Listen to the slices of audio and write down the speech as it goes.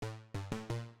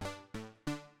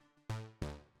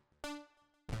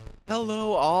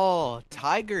Hello all,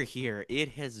 Tiger here. It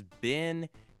has been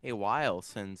a while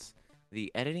since the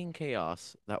editing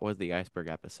chaos that was the iceberg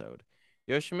episode.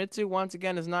 Yoshimitsu once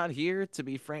again is not here. To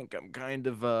be frank, I'm kind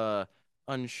of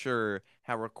unsure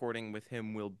how recording with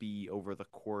him will be over the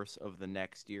course of the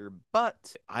next year,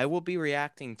 but I will be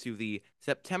reacting to the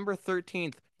September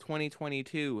 13th,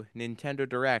 2022 Nintendo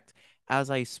Direct as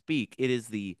I speak. It is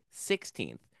the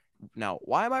 16th. Now,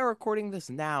 why am I recording this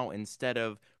now instead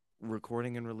of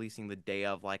recording and releasing the day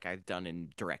of like I've done in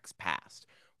directs past?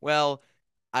 Well,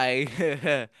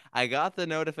 I I got the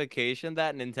notification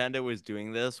that Nintendo was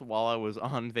doing this while I was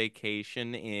on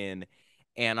vacation in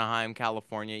Anaheim,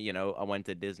 California. I went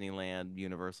to Disneyland,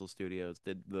 Universal Studios,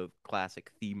 did the classic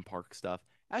theme park stuff.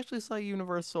 I actually saw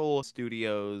Universal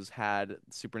Studios had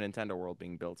Super Nintendo World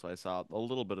being built, so I saw a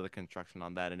little bit of the construction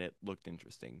on that, and it looked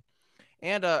interesting.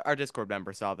 And our Discord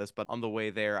member saw this, but on the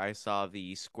way there, I saw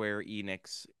the Square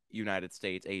Enix United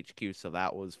States HQ, so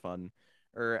that was fun.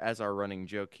 Or as our running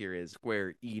joke here is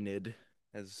Square Enid,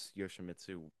 as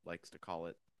Yoshimitsu likes to call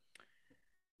it.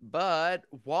 But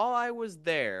while I was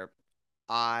there,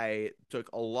 I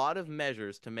took a lot of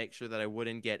measures to make sure that I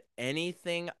wouldn't get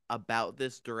anything about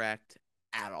this direct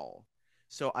at all.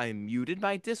 So I muted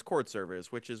my Discord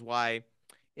servers, which is why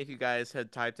if you guys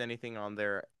had typed anything on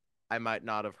there, I might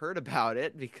not have heard about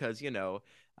it because,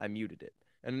 I muted it.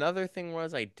 Another thing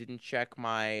was I didn't check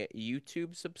my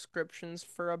YouTube subscriptions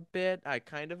for a bit. I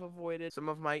kind of avoided some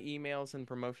of my emails and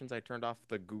promotions. I turned off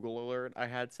the Google alert I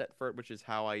had set for it, which is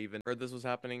how I even heard this was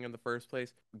happening in the first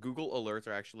place. Google alerts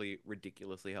are actually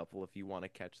ridiculously helpful if you want to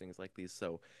catch things like these.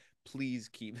 So please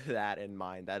keep that in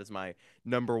mind. That is my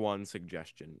number one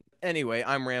suggestion. Anyway,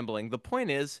 I'm rambling. The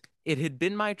point is, it had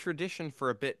been my tradition for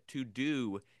a bit to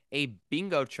do a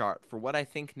bingo chart for what I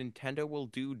think Nintendo will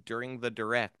do during the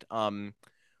direct.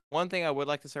 One thing I would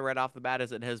like to say right off the bat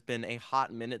is it has been a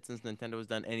hot minute since Nintendo has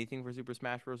done anything for Super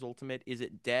Smash Bros. Ultimate. Is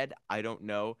it dead? I don't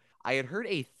know. I had heard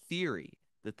a theory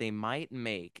that they might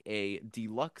make a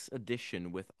deluxe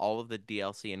edition with all of the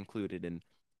DLC included, and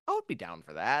I would be down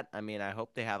for that. I mean, I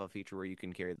hope they have a feature where you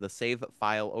can carry the save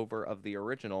file over of the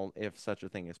original if such a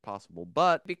thing is possible.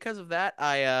 But because of that,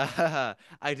 I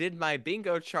I did my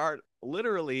bingo chart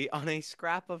literally on a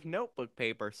scrap of notebook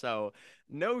paper. So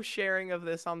no sharing of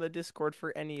this on the Discord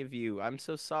for any of you. I'm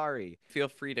so sorry. Feel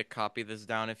free to copy this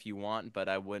down if you want, but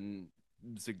I wouldn't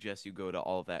suggest you go to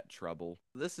all that trouble.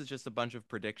 This is just a bunch of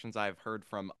predictions I've heard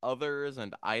from others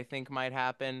and I think might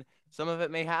happen. Some of it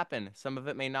may happen, some of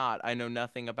it may not. I know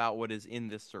nothing about what is in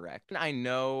this direct. I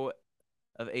know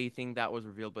of a thing that was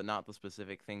revealed, but not the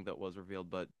specific thing that was revealed,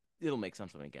 but it'll make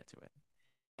sense when we get to it.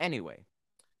 Anyway,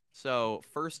 so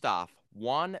first off,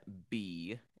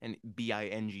 1B and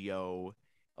BINGO,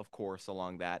 of course,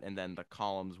 along that, and then the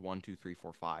columns 1, 2, 3,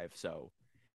 4, 5. So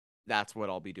that's what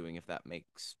I'll be doing if that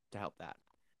makes to help that.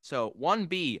 So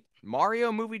 1B,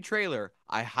 Mario movie trailer.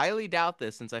 I highly doubt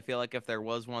this since I feel like if there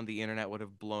was one, the internet would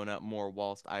have blown up more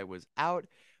whilst I was out,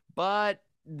 but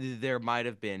there might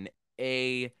have been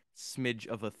a smidge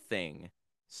of a thing.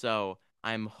 So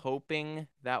I'm hoping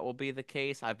that will be the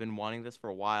case. I've been wanting this for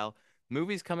a while.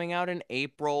 Movie's coming out in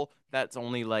April. That's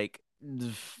only like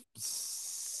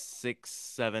 6,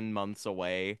 7 months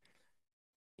away.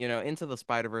 Into the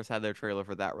Spider-Verse had their trailer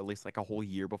for that released like a whole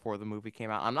year before the movie came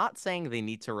out. I'm not saying they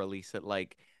need to release it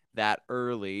like that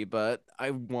early, but I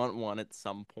want one at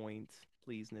some point.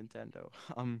 Please, Nintendo.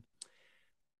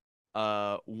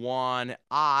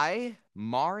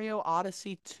 Mario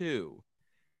Odyssey 2.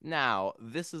 Now,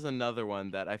 this is another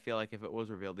one that I feel like if it was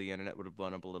revealed, the internet would have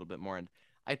blown up a little bit more, and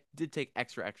I did take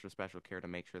extra special care to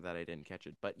make sure that I didn't catch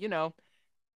it. But,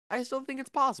 I still think it's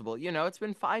possible. It's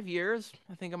been 5 years.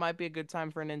 I think it might be a good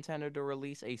time for Nintendo to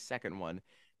release a second one.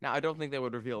 Now, I don't think they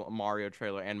would reveal a Mario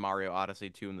trailer and Mario Odyssey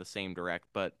 2 in the same direct,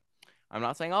 but I'm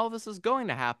not saying all of this is going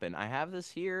to happen. I have this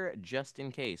here just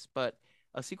in case, but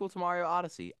a sequel to Mario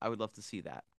Odyssey, I would love to see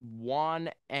that.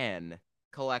 1N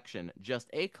collection, just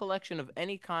a collection of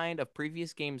any kind of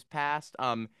previous games past.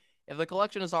 If the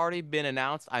collection has already been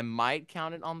announced, I might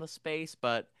count it on the space,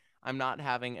 but I'm not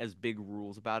having as big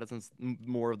rules about it since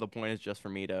more of the point is just for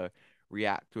me to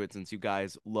react to it since you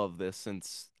guys love this.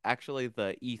 Since actually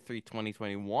the E3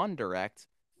 2021 Direct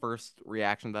first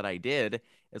reaction that I did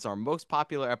is our most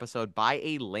popular episode by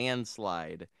a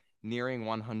landslide, nearing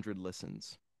 100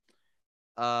 listens.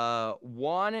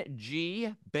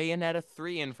 1G Bayonetta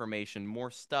 3 information,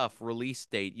 more stuff, release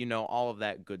date, all of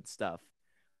that good stuff.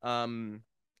 Um,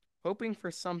 Hoping for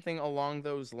something along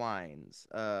those lines.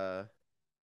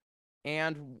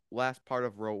 And last part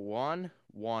of row 1,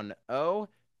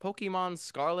 Pokemon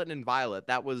Scarlet and Violet.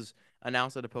 That was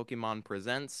announced at a Pokemon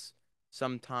Presents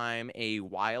sometime a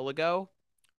while ago,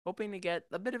 hoping to get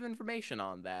a bit of information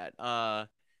on that.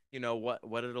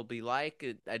 What it'll be like.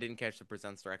 I didn't catch the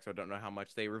Presents Direct, so I don't know how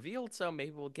much they revealed, so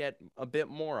maybe we'll get a bit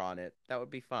more on it. That would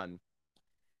be fun.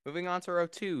 Moving on to row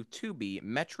 2, 2B,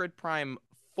 Metroid Prime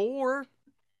 4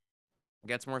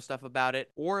 gets more stuff about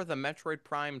it, or the Metroid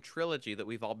Prime trilogy that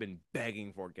we've all been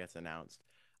begging for gets announced.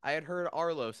 I had heard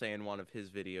Arlo say in one of his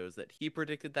videos that he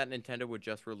predicted that Nintendo would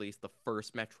just release the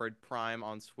first Metroid Prime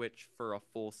on Switch for a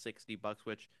full $60,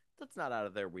 which that's not out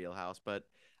of their wheelhouse, but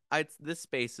this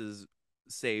space is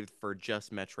saved for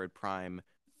just Metroid Prime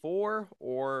 4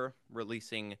 or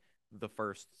releasing the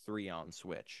first 3 on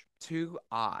Switch.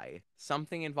 2i,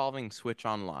 something involving Switch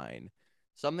Online.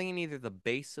 Something in either the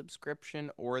base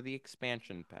subscription or the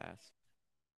expansion pass,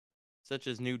 such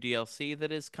as new DLC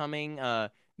that is coming,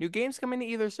 new games coming to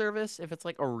either service. If it's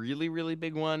like a really, really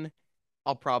big one,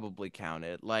 I'll probably count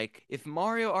it. Like if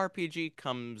Mario RPG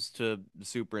comes to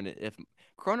if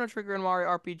Chrono Trigger and Mario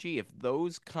RPG, if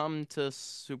those come to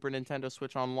Super Nintendo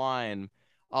Switch Online,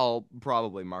 I'll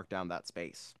probably mark down that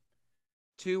space.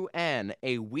 2N,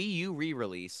 a Wii U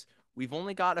re-release. We've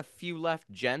only got a few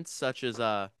left, gents, such as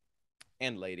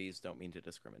and ladies, don't mean to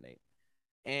discriminate.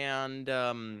 And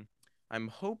I'm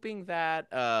hoping that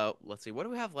let's see, what do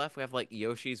we have left? We have like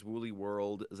Yoshi's Woolly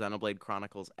World, Xenoblade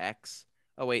Chronicles X.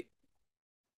 Oh wait.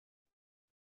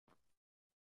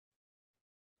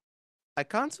 I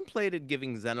contemplated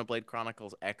giving Xenoblade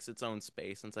Chronicles X its own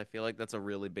space since I feel like that's a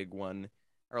really big one,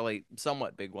 or like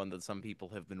somewhat big one that some people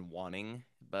have been wanting.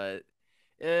 But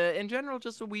in general,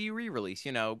 just a Wii re-release,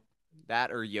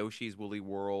 that or Yoshi's Woolly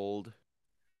World.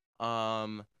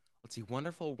 Um, let's see,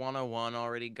 Wonderful 101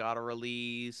 already got a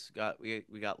release. We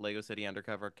got Lego City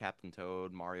Undercover, Captain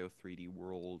Toad, Mario 3D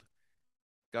World.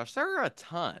 Gosh, there are a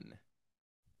ton.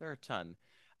 There are a ton.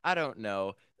 I don't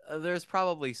know. There's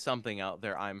probably something out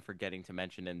there I'm forgetting to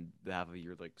mention, and half of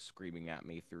you are like screaming at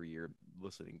me through your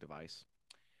listening device.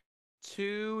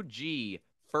 2G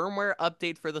firmware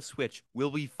update for the Switch.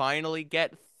 Will we finally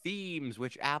get themes,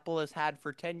 which Apple has had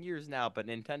for 10 years now, but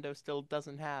Nintendo still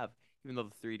doesn't have, even though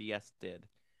the 3DS did?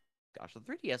 Gosh, the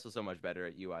 3DS was so much better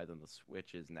at UI than the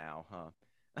Switch is now,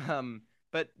 huh?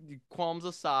 But qualms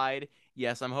aside,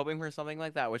 yes, I'm hoping for something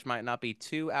like that, which might not be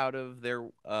too out of their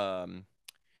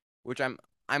which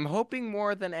I'm hoping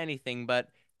more than anything, but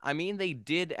I mean they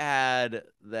did add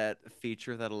that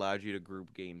feature that allowed you to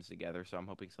group games together, so I'm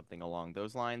hoping something along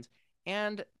those lines.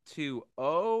 And to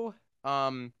oh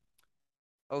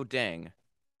dang,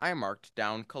 I marked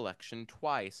down collection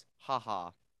twice.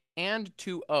 Haha. And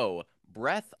 2O,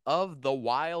 Breath of the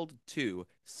Wild 2.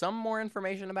 Some more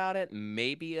information about it,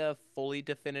 maybe a fully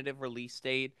definitive release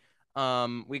date.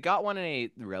 We got one in a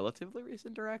relatively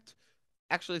recent direct.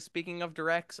 Actually, speaking of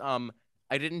directs,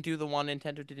 I didn't do the one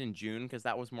Nintendo did in June because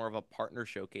that was more of a partner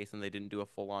showcase and they didn't do a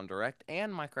full-on direct.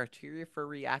 And my criteria for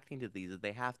reacting to these is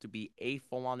they have to be a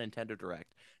full-on Nintendo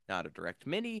direct, not a direct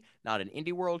mini, not an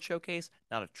Indie World showcase,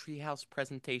 not a Treehouse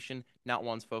presentation, not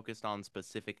ones focused on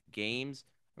specific games.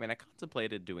 I mean, I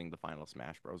contemplated doing the final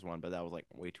Smash Bros. One, but that was like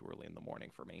way too early in the morning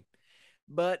for me.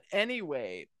 But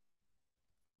anyway,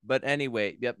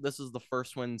 yep, this is the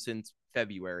first one since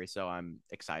February, so I'm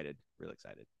excited, really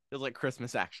excited. Feels like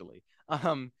Christmas actually.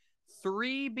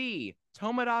 3B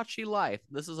Tomodachi Life.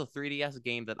 This is a 3DS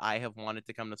game that I have wanted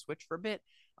to come to Switch for a bit.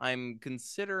 I'm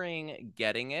considering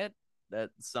getting it at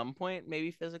some point,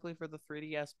 maybe physically for the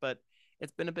 3DS, but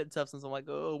it's been a bit tough since I'm like,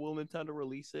 oh, will Nintendo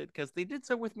release it? Because they did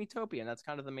so with Miitopia, and that's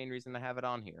kind of the main reason I have it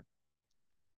on here.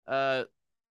 Uh,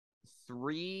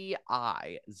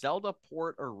 3i Zelda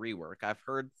port or rework. I've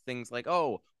heard things like,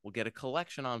 oh, we'll get a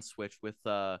collection on Switch with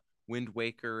Wind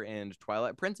Waker and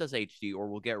Twilight Princess HD, or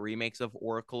we'll get remakes of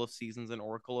Oracle of Seasons and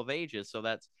Oracle of Ages. So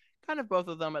that's kind of both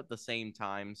of them at the same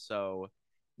time. So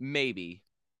maybe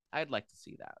I'd like to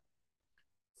see that.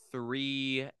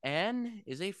 3N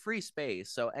is a free space.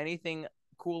 So anything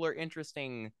cool or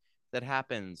interesting that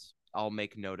happens, I'll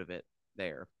make note of it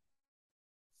there.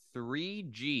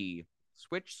 3G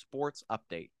Switch Sports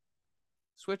update.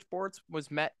 Switch Sports was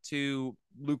met to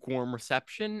lukewarm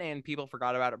reception and people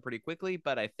forgot about it pretty quickly,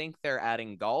 but I think they're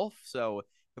adding golf. So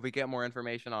if we get more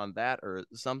information on that or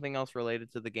something else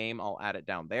related to the game, I'll add it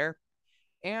down there.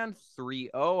 And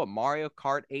 3.0, a Mario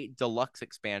Kart 8 Deluxe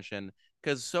expansion.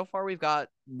 Because so far we've got,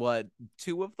 what,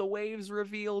 2 of the waves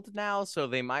revealed now? So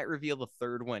they might reveal the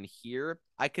third one here.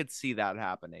 I could see that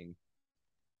happening.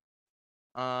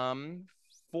 Um,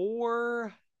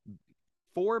 4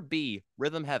 4B,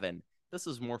 Rhythm Heaven. This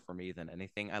is more for me than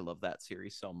anything. I love that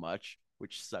series so much,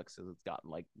 which sucks as it's gotten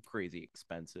like crazy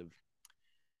expensive.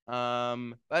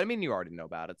 But I mean, you already know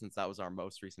about it since that was our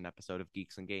most recent episode of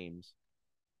Geeks and Games.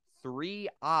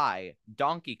 3i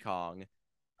Donkey Kong.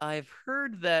 I've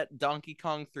heard that Donkey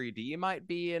Kong 3D might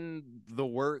be in the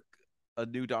work. A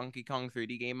new Donkey Kong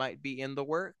 3D game might be in the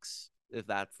works. If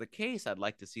that's the case, I'd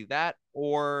like to see that.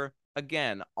 Or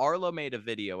again, Arlo made a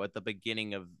video at the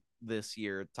beginning of this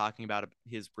year talking about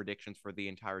his predictions for the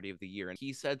entirety of the year. And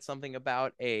he said something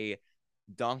about a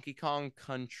Donkey Kong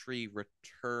Country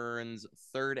Returns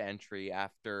third entry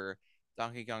after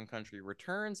Donkey Kong Country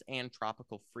Returns and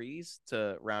Tropical Freeze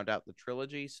to round out the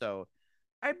trilogy. So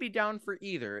I'd be down for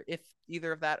either. If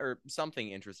either of that or something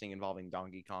interesting involving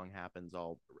Donkey Kong happens,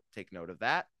 I'll take note of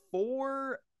that.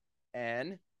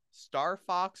 4N, Star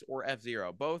Fox or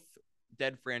F-Zero, both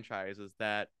dead franchises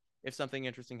that if something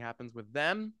interesting happens with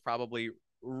them, probably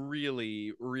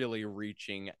really, really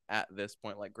reaching at this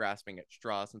point, like grasping at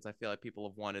straw, since I feel like people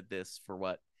have wanted this for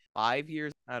what, 5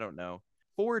 years? I don't know.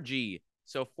 4G.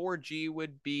 So 4G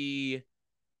would be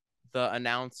the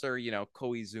announcer,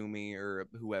 Koizumi or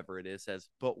whoever it is says,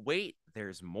 but wait,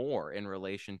 there's more in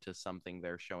relation to something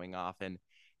they're showing off. And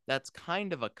that's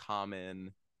kind of a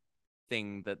common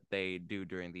thing that they do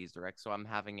during these directs. So I'm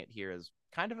having it here as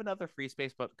kind of another free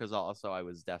space, but because also I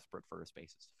was desperate for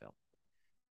spaces to fill.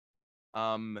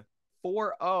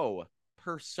 4.0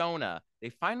 Persona. They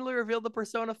finally revealed the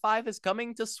Persona 5 is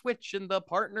coming to Switch in the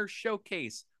partner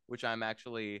showcase, which I'm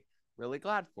actually really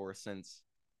glad for since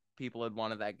people had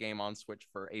wanted that game on Switch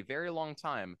for a very long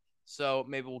time. So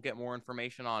maybe we'll get more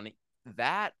information on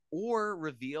that or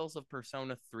reveals of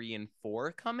Persona 3 and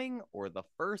 4 coming, or the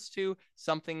first two,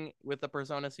 something with the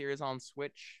Persona series on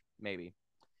Switch, maybe.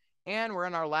 And we're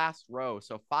in our last row.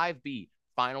 So 5B,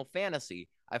 Final Fantasy.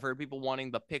 I've heard people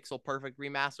wanting the Pixel Perfect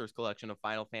Remasters collection of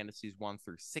Final Fantasies 1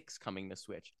 through 6 coming to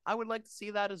Switch. I would like to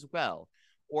see that as well.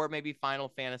 Or maybe Final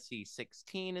Fantasy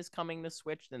 16 is coming to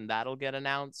Switch, then that'll get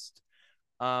announced.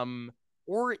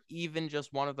 Or even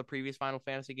just one of the previous Final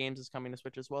Fantasy games is coming to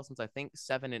Switch as well, since I think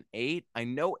 7 and 8, I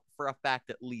know for a fact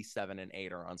at least 7 and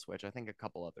 8 are on Switch. I think a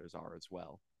couple others are as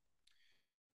well.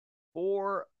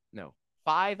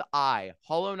 5i,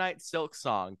 Hollow Knight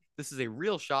Silksong. This is a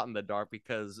real shot in the dark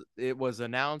because it was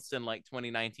announced in like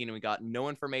 2019 and we got no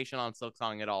information on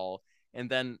Silksong at all. And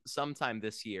then sometime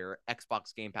this year,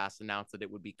 Xbox Game Pass announced that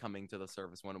it would be coming to the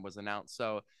service when it was announced.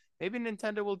 So maybe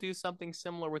Nintendo will do something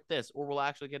similar with this, or we'll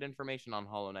actually get information on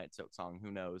Hollow Knight Silksong.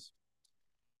 Who knows?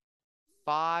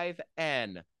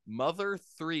 5N, Mother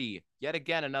 3. Yet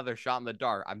again, another shot in the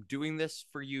dark. I'm doing this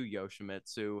for you,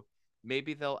 Yoshimitsu.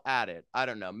 Maybe they'll add it. I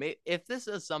don't know. If this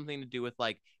has something to do with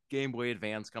like Game Boy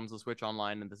Advance comes to Switch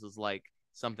Online and this is like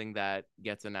something that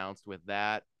gets announced with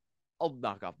that, I'll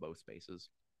knock off both spaces.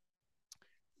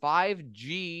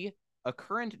 5G, a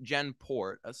current gen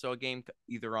port. So a game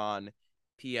either on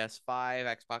PS5,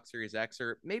 Xbox Series X,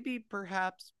 or maybe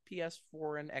perhaps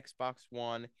PS4 and Xbox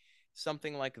One.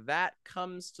 Something like that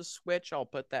comes to Switch. I'll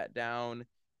put that down.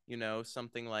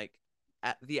 Something like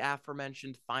the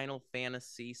aforementioned Final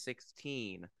Fantasy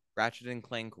 16. Ratchet and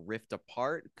Clank Rift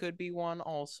Apart could be one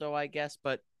also, I guess.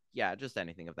 But yeah, just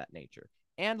anything of that nature.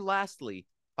 And lastly,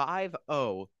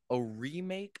 5.0, a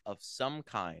remake of some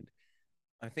kind.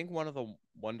 I think one of the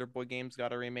Wonder Boy games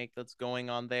got a remake that's going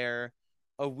on there.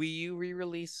 A Wii U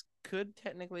re-release could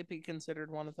technically be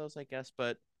considered one of those, I guess.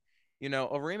 But,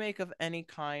 a remake of any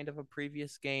kind of a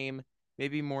previous game.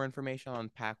 Maybe more information on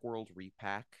Pack World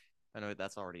Repack. I know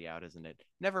that's already out, isn't it?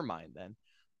 Never mind then.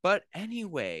 But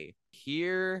anyway,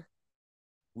 here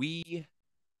we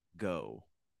go.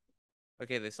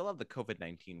 Okay, they still have the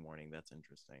COVID-19 warning. That's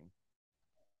interesting.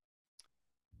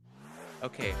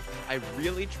 Okay, I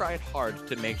really tried hard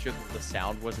to make sure that the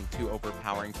sound wasn't too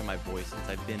overpowering to my voice, since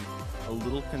I've been a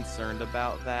little concerned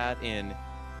about that in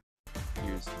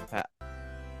years past.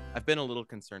 I've been a little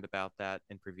concerned about that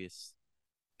in previous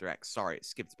directs. Sorry, it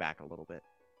skipped back a little bit.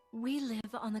 We live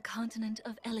on the continent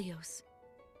of Elyos.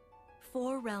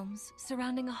 4 realms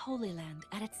surrounding a holy land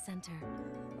at its center.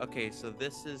 Okay, so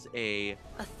this is a...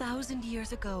 1,000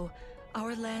 years ago,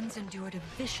 our lands endured a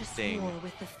vicious war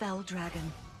with the Fell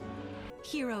Dragon.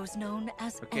 Heroes known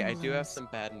as Okay, I do have some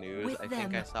bad news. With I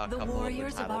think I saw a couple of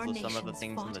the titles of some of the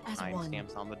things in the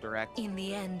timestamps on the direct. In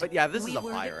the end, but yeah, this is a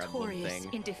Fire Emblem thing.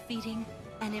 In defeating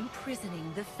and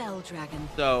imprisoning the Fell Dragon.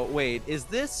 So wait, is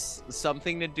this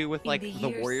something to do with like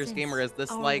the Warriors game, or is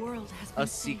this like a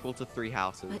sequel to Three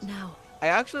Houses? But now, I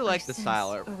actually like the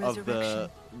style of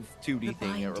the 2D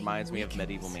thing. It reminds me of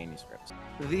medieval manuscripts.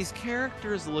 These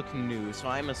characters look new, so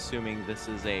I'm assuming this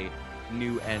is a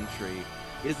new entry.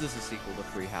 Is this a sequel to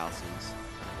Three Houses?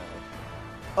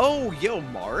 Oh, yo,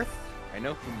 Marth! I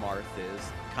know who Marth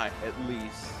is, at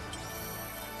least.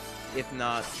 If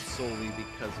not solely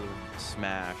because of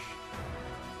Smash.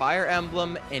 Fire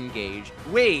Emblem Engage.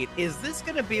 Wait, is this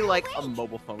gonna be like a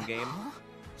mobile phone game?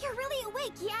 You're really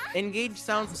awake, yeah? Engage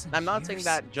sounds. I'm not saying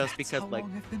that just That's because how like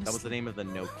long I've been that was the name of the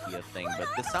Nokia thing, but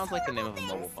this sounds like the name of a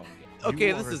mobile phone game. You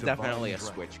Okay, are this a is definitely a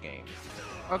divine Switch game.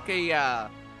 Okay, yeah.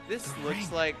 This The looks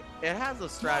ring. like it has a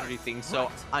strategy thing, so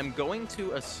Right. I'm going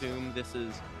to assume this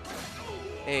is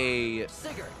a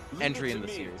entry in the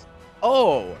series.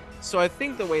 Oh, so I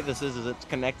think the way this is it's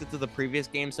connected to the previous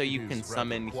game, so you It can is rather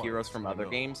summon quiet, heroes from I other know.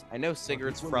 games. I know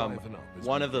Sigurd's will from liven up as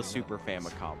one we of the go Super along.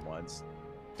 Famicom ones.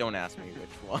 Don't ask me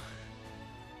which one.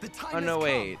 The time Oh has no, come.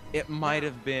 wait. It might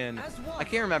have been. As one. I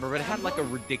can't remember, but it had like a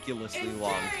ridiculously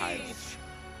long title. Engage!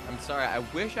 I'm sorry. I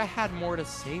wish I had more to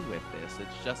say with this.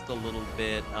 It's just a little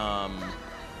bit.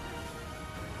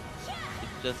 It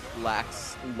just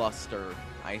lacks luster,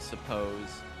 I suppose.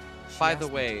 She By asked the me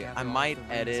to way, gather I all might the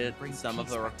rings and edit bring some of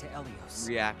peace the back to Elios.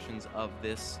 reactions of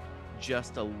this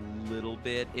just a little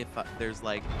bit if there's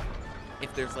like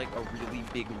a really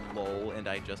big lull and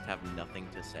I just have nothing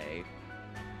to say.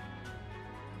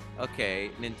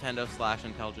 Okay, Nintendo /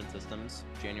 Intelligent Systems,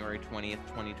 January 20th,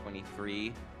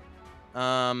 2023.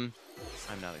 I'm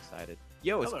not excited.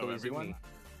 Yo, it's Hello, Koizumi. everyone.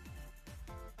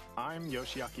 I'm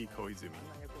Yoshiaki Koizumi,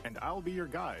 and I'll be your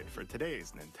guide for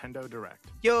today's Nintendo Direct.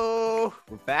 Yo,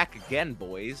 we're back again,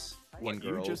 boys and What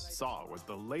you girls. just saw was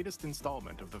the latest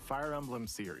installment of the Fire Emblem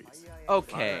series,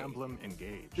 Okay, Fire Emblem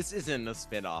Engage. this isn't a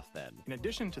spin-off then. In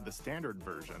addition to the standard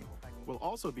version, we'll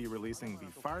also be releasing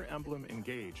the Fire Emblem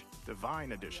Engage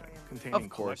Divine Edition, containing Of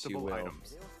course you collectible will.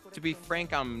 items. To be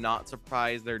frank, I'm not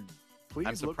surprised they're Please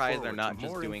I'm look surprised they're forward not to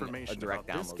just more doing a information direct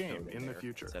about this download game code in the there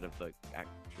future. instead of the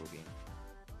actual game.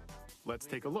 Let's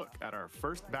take a look at our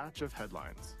first batch of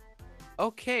headlines.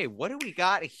 Okay, what do we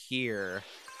got here?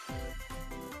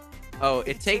 Oh,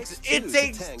 it takes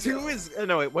Takes two to is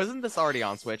no, it wasn't this already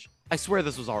on Switch. I swear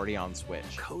this was already on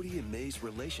Switch. Cody and May's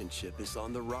relationship is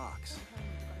on the rocks.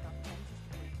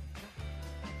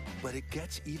 But it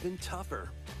gets even tougher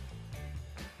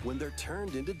when they're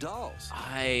turned into dolls.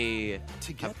 I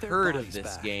To get I've their heard of bodies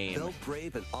this back, game. they'll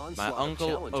brave an onslaught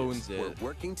uncle of challenges owns where it.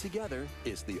 working together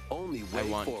is the only I way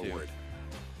want to. forward.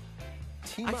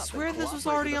 Team I up and swear this was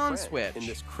cooperate already with a on friend Switch. in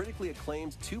this critically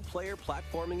acclaimed two-player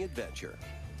platforming adventure.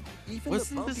 Even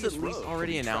Wasn't the this at bumpiest least road can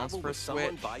already be announced traveled for with someone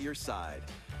Switch? by your side.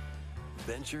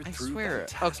 Venture I through swear,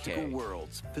 fantastical okay.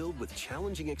 worlds filled with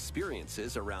challenging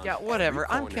experiences around Yeah, every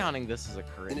whatever. I'm corner. counting this as a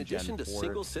current In addition to gen port.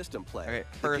 single system play,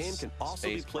 Alright, the first, game can also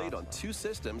be space played on crossbow. 2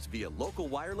 systems via local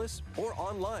wireless or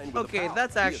online with Okay, a pal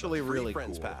that's via the actually free really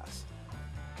Friends cool. Pass.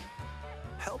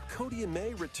 Help Cody and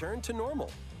May return to normal.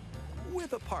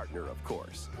 With a partner, of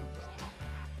course.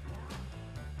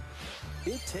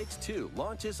 It Takes Two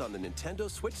launches on the Nintendo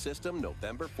Switch system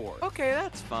November 4th. Okay,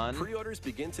 that's fun. Pre-orders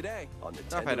begin today on Nintendo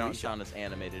Sorry if I don't eShop. sound as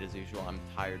animated as usual. I'm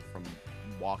tired from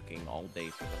walking all day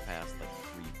for the past like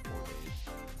 3-4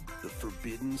 days. The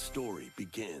forbidden story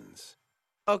begins.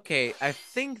 Okay, I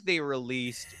think they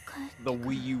released the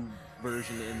Wii U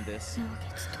version in this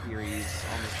series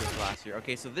almost this last year.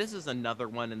 Okay, so this is another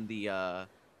one in the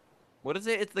what is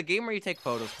it? It's the game where you take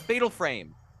photos. Fatal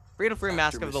Frame. Fatal Frame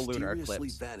Mask After of the Lunar mysteriously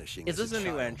Eclipse. vanishing Is as this a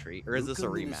new child, entry or is this a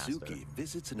Ruka remaster? Minazuki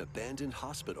visits an abandoned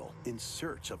hospital in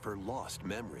search of her lost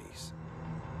memories.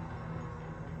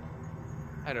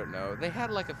 I don't know. They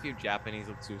had like a few Japanese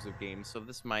exclusive games, so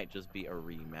this might just be a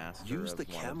remaster Use of the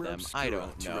one camera of them. I obscura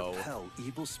don't to know. repel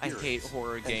evil I spirits hate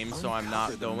horror and games, so I'm uncover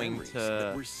not the going memories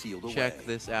that to were sealed check away.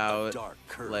 this A out dark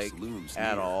curse like looms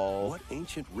at near. all. What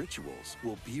ancient rituals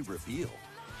will be revealed?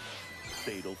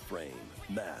 Fatal Frame,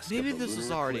 Mask Maybe of the this was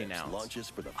Lunar already Eclipse announced. launches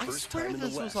for the I first swear time in the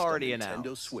this was West already on Nintendo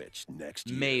announced. Switch next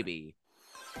year. Maybe.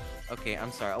 Okay,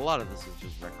 I'm sorry. A lot of this is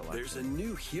just recollection. There's a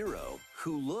new hero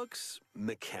who looks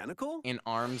mechanical. An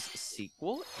ARMS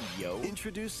sequel? Yo.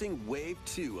 Introducing Wave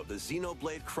 2 of the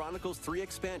Xenoblade Chronicles 3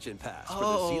 expansion pass for the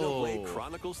Oh. Xenoblade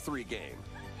Chronicles 3 game.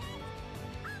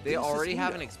 They This is already have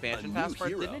Mina, an a expansion new pass for it.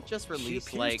 hero. Didn't it just She release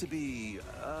appears like to be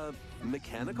a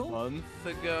mechanical? month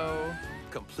ago?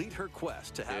 Complete her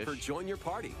quest to have her Ish. join your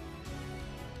party.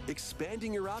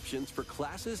 Expanding your options for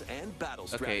classes and battle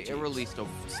Okay, strategies. it released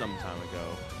some time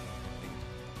ago.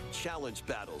 Challenge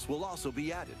battles will also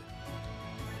be added.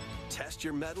 Test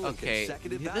your mettle Okay, in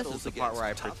consecutive this battles is the part where I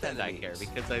against tough pretend I care enemies.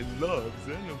 because I love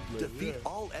Xenoblade. Defeat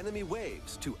all enemy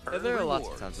waves to Yeah, earn there are rewards.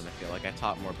 lots of times when I feel like I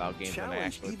talk more about games than I Challenge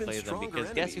actually even play them stronger because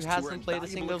guess who enemies to hasn't earn played a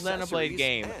valuable single Xenoblade accessories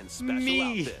game? and special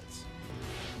Me! outfits.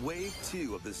 Wave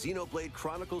 2 of the Xenoblade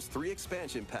Chronicles 3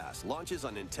 expansion pass launches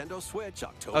on Nintendo Switch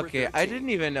October Okay, 13th. I didn't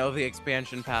even know the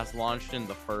expansion pass launched in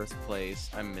the first place.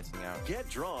 I'm missing out. Get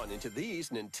drawn into these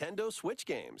Nintendo Switch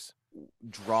games.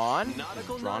 Drawn?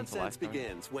 Nautical Drawn to nonsense life.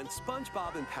 begins when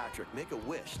SpongeBob and Patrick make a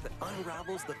wish that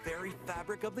unravels the very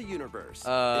fabric of the universe.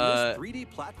 In this 3D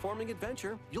platforming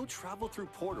adventure, you'll travel through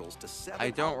portals to 7 I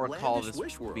don't recall outlandish this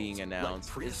wish worlds, being like announced.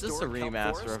 Is this a prehistoric kelp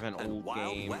remaster forests of an and old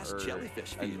Wild game West or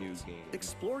jellyfish a new fields. game?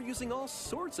 Explore using all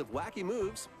sorts of wacky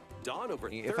moves. Don over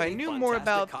 30 If I knew more fantastic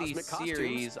about cosmic the costumes,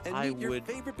 series, and I meet your would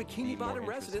favorite be Bikini more Bottom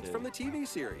residents interested. from the TV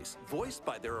series, voiced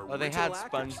by their original Oh, they had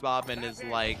actors. SpongeBob and his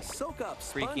like Soak up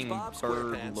freaking SpongeBob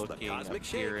SquarePants, the bird-looking Cosmic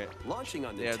Shake, appearance. launching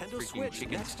on They had Nintendo freaking Switch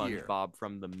chicken next year. SpongeBob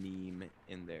from the meme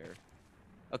in there.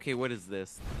 Okay, what is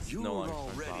this? This is You're no longer all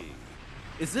SpongeBob. ready.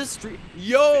 Is this Street?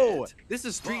 Yo, Fit. this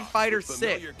is Street Box Fighter with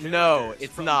familiar 6. No, characters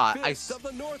it's from not. Fist of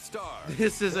the North Star.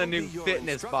 This is a They'll new be your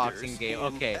fitness boxing instructors game.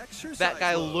 in Okay, exercise that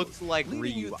guy mode, looks like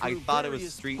leading you Ryu. I through thought it was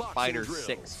various Street boxing Fighter drills.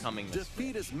 6 coming this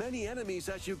Defeat way. as many enemies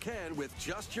as you can with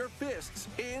just your fists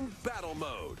in battle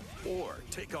mode, or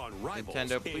take on rivals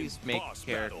Nintendo, in please make boss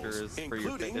characters battles, for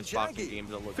your including fitness boxing Jaggy. games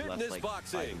that look Fitness less like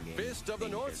Boxing, fighting games. Fist of the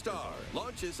Game North characters Star,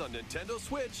 launches on Nintendo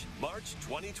Switch March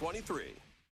 2023.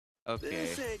 Okay.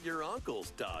 This ain't your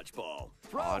uncle's dodgeball.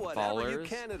 Throw whatever you Oddballers.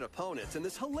 can at opponents in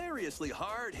this hilariously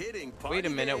hard-hitting party Wait a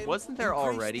minute, game. wasn't there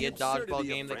Embrace already the a dodgeball absurdity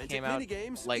game of that frantic came out,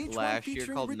 minigames, like, each one last year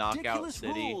featuring called Knockout ridiculous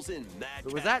City? rules in madcap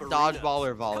Was that arenas. dodgeball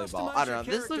or volleyball? I don't Customize know. your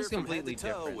This looks character from completely head to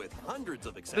toe different. with hundreds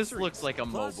of This accessories. looks like a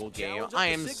Plus, mobile game. challenge up I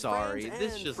to am 6 sorry. friends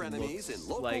This and just frenemies looks in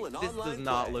local like and this does online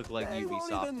not play. look like They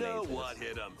won't Ubisoft even know made what this.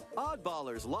 hit 'em.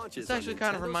 Oddballers launches This actually on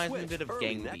kind of Nintendo reminds me a Switch bit of early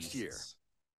Gang next year. Beasts.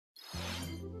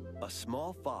 A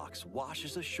small fox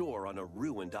washes ashore on a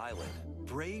ruined island.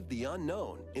 Brave the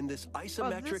unknown in this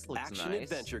isometric looks action nice.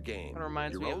 adventure game. Kinda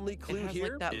reminds Your me of- only it clue has, like,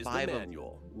 here that is the vibe of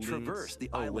manual. Link's Traverse the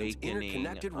island's Awakening,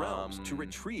 interconnected realms to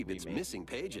retrieve its remake. missing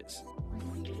pages.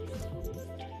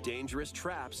 Dangerous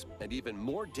traps and even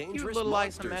more dangerous little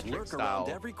monsters isometric lurk style. around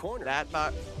every corner.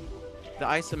 The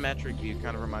isometric view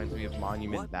kind of reminds me of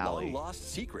Monument What Valley.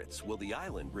 long-lost secrets will the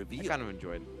island I reveal? kind of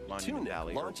enjoyed Monument Tunic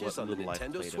Valley. Or launches what on the little I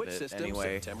Nintendo played Switch of it. system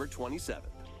Anyway, September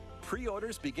 27th.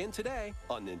 Pre-orders begin today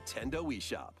on Nintendo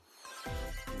eShop.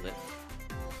 lit.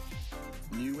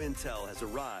 New intel has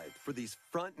arrived for these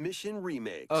Front Mission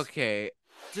remakes. Okay,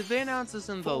 did they announce this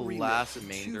in the Full remakes last of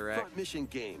main 2 direct? Front Mission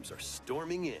games are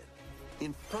storming in.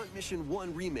 In Front Mission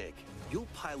 1 Remake, you'll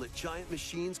pilot giant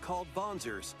machines called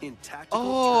Bonzers in tactical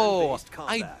Oh, turn-based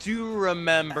combat. I do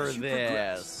remember As you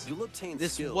progress, this. you'll obtain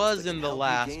This skills was that in can the help you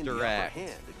last gain the upper direct.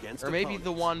 hand against Or maybe the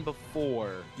opponents. one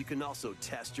before. You can also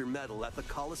test your mettle at the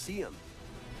Coliseum.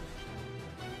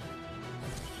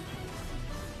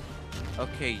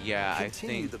 Okay, yeah, I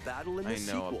Continue think the battle in the I know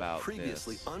sequel, about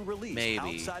previously this. unreleased Maybe.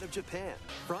 outside of Japan.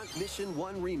 Front Mission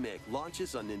 1 Remake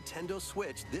launches on Nintendo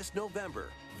Switch this November.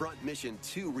 Front Mission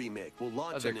 2 Remake will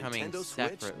launch they're on coming Nintendo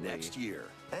Switch separately. next year.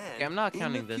 And Okay, I'm not in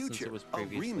counting the this since future, it was a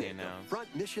previously remake of announced.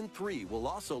 Front Mission 3 will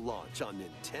also launch on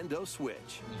Nintendo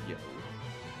Switch. Yo,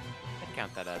 I'd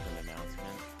count that as an announcement.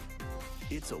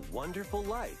 It's a wonderful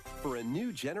life for a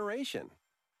new generation.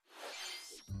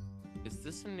 Is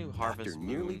this a new Harvest After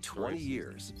nearly Moon 20 story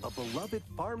years, a beloved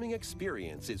farming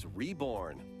experience is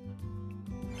reborn.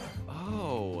 season?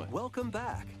 Oh, Welcome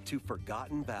back to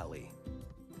Forgotten Valley.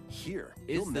 Here,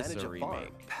 Is you'll this manage a a farm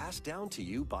remake? passed down to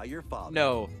you by your father.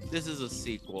 no, this is a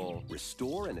sequel.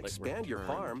 Restore and Like, expand your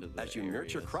return farm to the as you nurture area,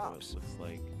 so it crops, looks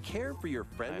like care for your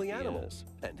friendly Might be a animals,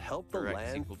 and help the direct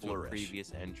land sequel to a flourish.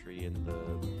 previous entry in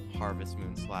the Harvest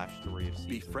Moon / Story of Seasons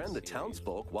Befriend the series.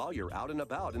 townsfolk while you're out and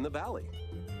about in the valley.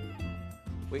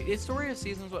 Wait, is Story of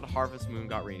Seasons what Harvest Moon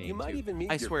got renamed You might to? even meet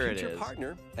I your swear it future is.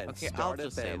 partner and Okay, I'll start a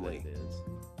just say that family. it is.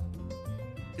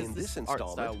 In 'Cause this art style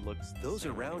installment, looks the those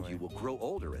same around anyway. you will grow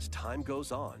older as time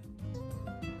goes on.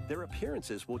 Their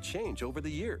appearances will change over the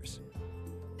years.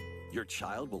 Your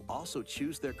child will also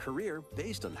choose their career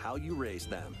based on how you raise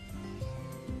them.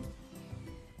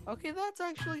 Okay, that's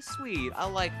actually sweet. I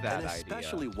like that An idea.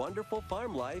 especially wonderful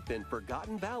farm life in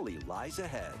Forgotten Valley lies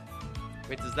ahead.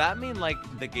 Wait, does that mean like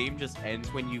the game just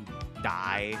ends when you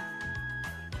die?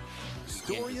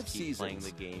 Story just of keep playing Seasons,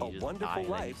 the game, A you just die Wonderful and then you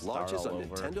Life start launches all on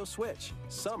over. Nintendo Switch,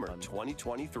 summer fun.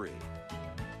 2023.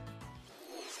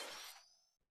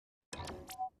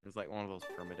 It's like one of those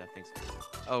permadeath things.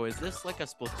 Oh, is this like a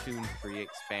Splatoon 3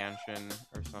 expansion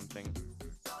or something?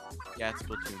 Yeah, it's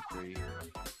Splatoon 3.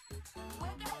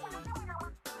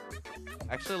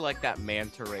 I actually like that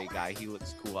Manta Ray guy. He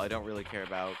looks cool. I don't really care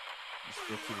about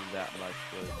Splatoon that much,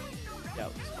 but yeah,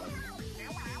 it looks fun.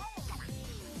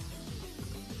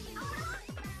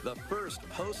 The first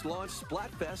post-launch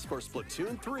Splatfest for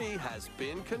Splatoon 3 has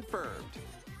been confirmed.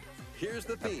 Here's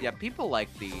the theme. Yeah, people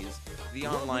like these. The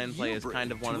What online would play you is bring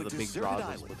kind of one to of a the big deserted draws of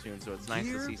island? Splatoon, so it's nice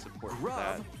to Gear, see support for grub,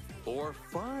 that. or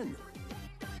fun?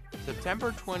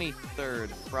 September 23rd,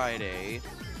 Friday,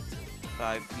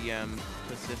 5 p.m.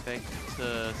 Pacific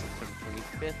to September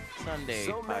 25th, Sunday.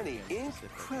 So 5 many p.m. Pacific.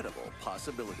 incredible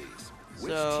possibilities.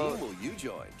 Which So- team will you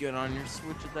join? Get on your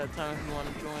Switch at that time if you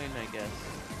want to join, I guess.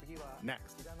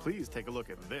 Next, please take a look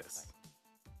at this.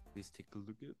 Please take a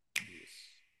look at this.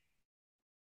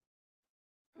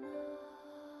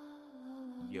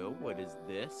 Yo, what is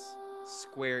this?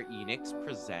 Square Enix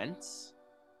presents?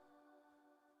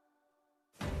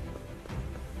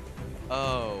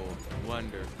 Oh,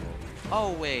 wonderful.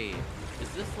 Oh, wait. Is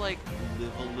this like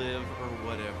Live a Live or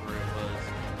whatever it was?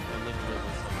 Or Live a Live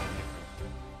was something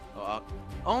different.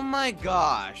 Oh my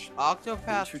gosh.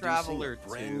 Octopath Introducing Traveler a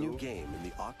brand 2. new game in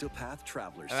the Octopath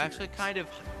Traveler I'm series. actually kind of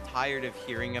tired of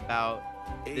hearing about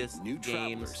 8 this new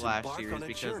game travelers slash embark series on a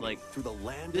because journey like through the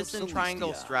land this of and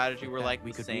Triangle Celestia. Strategy were like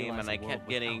We the could same, realize and a I world kept without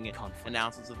getting conflict,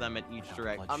 announcements of them at each without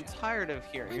direct. I'm bloodshed. tired of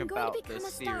hearing I'm going to about become this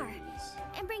a star. series.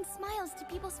 And bring smiles to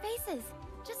people's faces,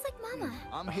 just like Mama.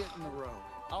 I'm hitting the road.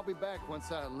 I'll be back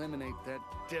once I eliminate that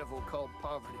devil called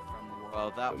poverty from the world.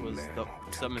 Well, that The was man the,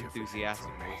 who some took enthusiastic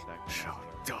everything voice acting. shall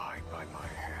die by my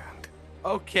hand.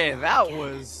 Okay, that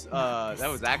was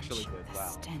actually good. Wow.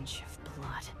 Stench of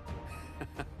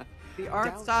blood. The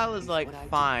art style is like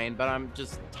fine, but I'm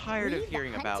just tired of Leave the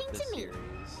hearing about hunting this to me. series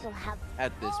You'll have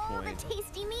at this all point. the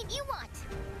tasty meat you want.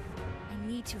 I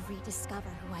need to rediscover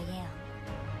who I am.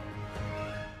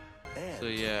 And So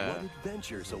yeah, what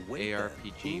adventures await them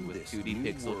ARPG in with this 2D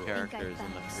new pixel world? characters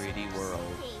in the 3D world.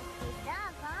 Tasty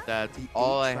stuff, huh? That's The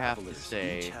all 8 I have to travelers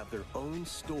say. Each have their own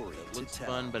story It to looks tell.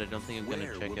 fun, but I don't think I'm gonna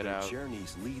Where check will it their out.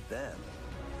 journeys lead them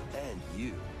and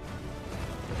you?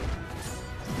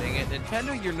 Dang it,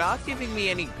 Nintendo, you're not giving me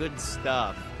any good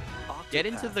stuff. Get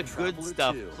into Octopath the good Traveler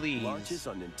stuff, 2 please. Launches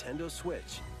on Nintendo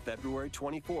Switch, February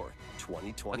 24th,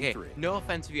 2023. Okay, no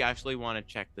offense if you actually want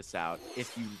to check this out.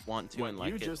 If you want to What and like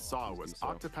you it, just saw please was do so.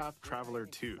 Octopath Traveler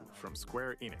 2 from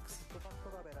Square Enix.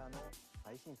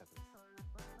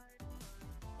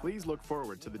 Please look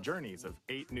forward to the journeys of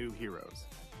 8 new heroes.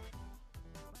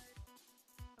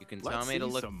 You can Let's tell me to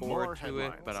see look some forward more to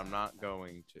it, but headlines. I'm not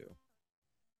going to.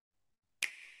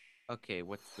 Okay,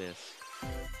 what's this?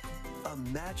 A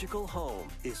magical home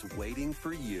is waiting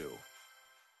for you.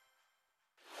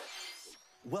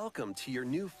 Welcome to your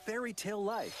new fairy tale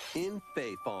life in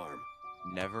Fae Farm.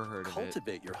 Never heard of it.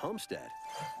 Cultivate your homestead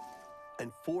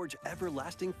and forge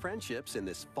everlasting friendships in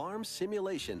this farm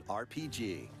simulation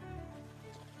RPG.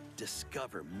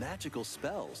 Discover magical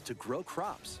spells to grow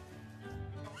crops.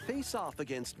 Face off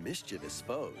against mischievous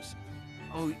foes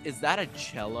Oh, is that a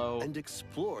cello? and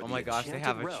explore Oh the my gosh, they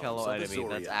have a enchanted cello realms of enemy.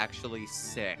 That's Azoria. actually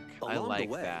sick. I Along like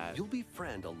the way, that. you'll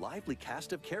befriend a lively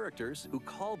cast of characters who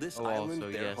call this Oh, island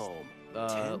also, their yes, home.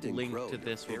 Tend and link grow to your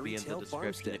this will be in the fairy tale description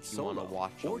if farmstead you want to solo,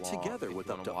 watch or along, together if with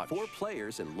you up wanna to 4 watch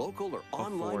players in local or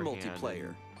online beforehand multiplayer.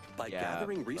 and, By yeah,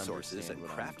 gathering resources and understand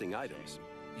what I'm crafting items,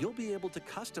 you'll be able to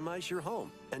customize your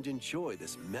home and enjoy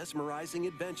this mesmerizing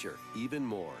adventure even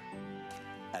more.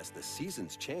 As the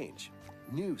seasons change,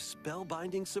 new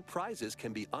spellbinding surprises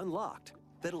can be unlocked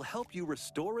that'll help you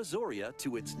restore Azoria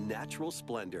to its natural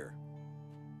splendor.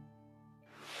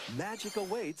 Magic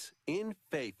awaits in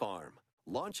Fae Farm,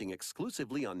 launching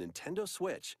exclusively on Nintendo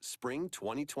Switch spring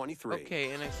 2023.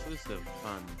 Okay, an exclusive.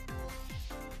 Fun.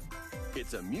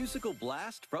 It's a musical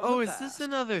blast from Oh, the is past. this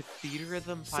another Theater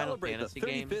Rhythm Final Celebrate Fantasy the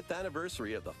game? 35th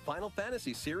anniversary of the Final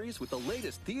Fantasy series with the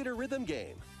latest theater rhythm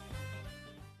game.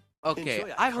 Okay,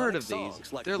 Enjoy I've heard iconic of these.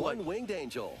 songs like They're like One-Winged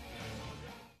Angel,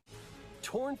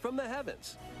 Torn from the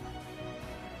Heavens,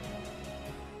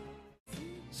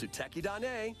 Suteki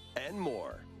Dane, and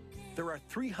more. There are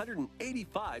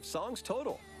 385 songs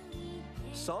total.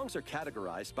 Songs are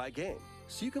categorized by game,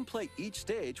 so you can play each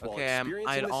stage while okay. experiencing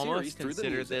I'd the series almost through the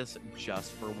consider music. this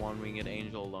just for One Winged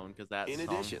Angel alone because that In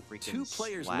song addition, freaking 2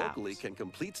 players slaps. locally can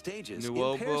complete stages in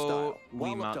Nuobo pair style,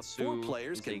 while up to 4 Uematsu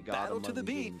players is a can god battle to the among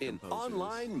beat game in composers.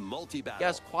 online multi-battle.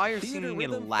 Yes, choir Theater singing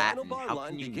Rhythm in Final Latin. Bar How Line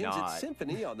can you begins not? its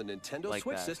symphony on the Nintendo like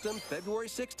Switch that? system February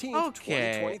 16th,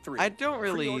 Okay, 2023. I don't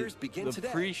really Pre-orders begin today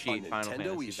appreciate on Final Nintendo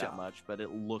Fantasy eShop. that much, but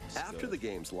it looks After good. the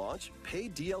game's launch,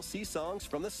 paid DLC songs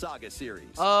from the Saga series.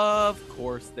 Of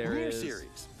course there New is. series.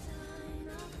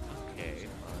 Okay.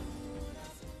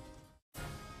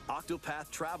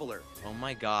 Octopath Traveler, Oh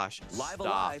my gosh. Live Stop.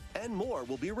 Alive, and more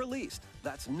will be released.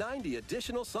 That's 90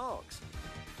 additional songs.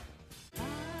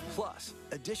 Plus,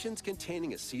 editions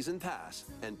containing a season pass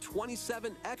and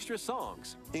 27 extra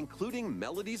songs, including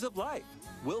Melodies of Life,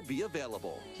 will be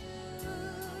available.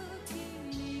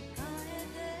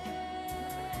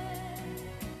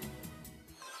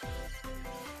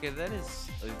 Okay, that is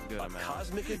a good A amount.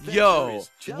 cosmic adventure Yo, is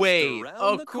just wait. around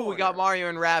Oh, the cool. We got corner. Mario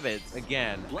and Rabbids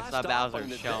again. I Blast saw off Bowser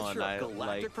on an chilling. adventure I of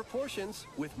galactic like. proportions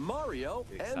with Mario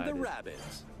and the Excited.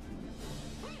 Rabbids.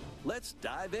 Let's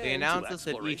dive in. They announced this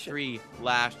at E3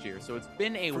 last year, so it's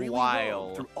been a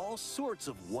while through all sorts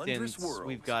of wondrous since worlds.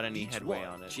 we've got any each headway one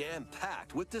on it.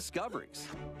 Jam-packed with discoveries.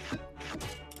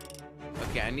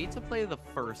 Okay, I need to play the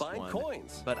first Find one,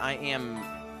 coins. but I am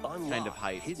kind of Unlock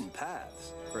hyped hidden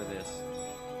paths. for this.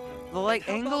 The like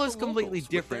how about angle is the completely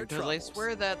locals with their different because I troubles?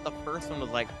 swear that the first one was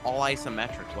like all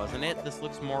isometric, wasn't it? This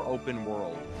looks more open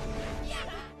world.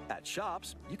 At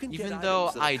shops, you can get Even items though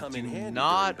that'll I come do in handy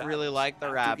not during really battles. like the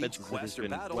After rabbits each because it has quest or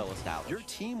been battle, well established. your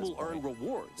team at this will earn point.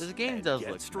 rewards. This game and does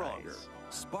get look stronger. nice.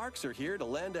 Sparks are here to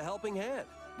lend a helping hand.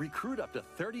 Recruit up to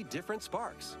 30 different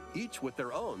Sparks, each with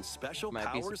their own special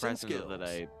Might be powers and surprising skills. though that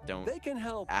I don't. They can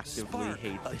help actively spark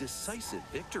hate a this. decisive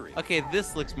victory. Okay,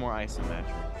 this looks more isometric.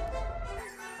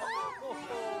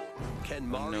 Can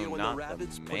no, Mario and not the the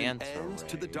Rabbids put an manta end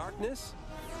to the ray. darkness?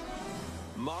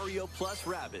 Mario plus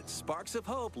Rabbids Sparks of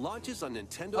Hope launches on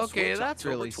Nintendo Okay, Switch that's October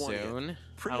really 20th. soon.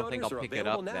 I don't think I'll Pre-orders are pick it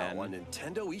up available now then. on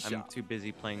Nintendo eShop. I'm too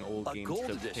busy playing old A games gold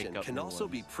to edition pick up can new also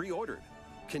ones. be pre-ordered,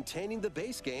 containing the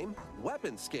base game,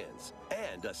 weapon skins,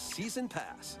 and a season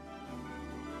pass.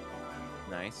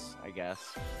 Nice, I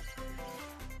guess.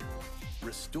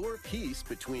 Restore peace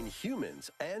between humans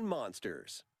and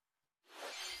monsters.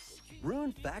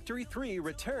 Rune Factory 3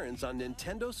 returns on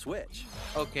Nintendo Switch.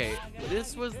 Okay,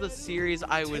 this was the series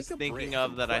I was Take a thinking break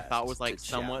of from that I thought quests was like to chat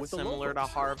somewhat with the similar to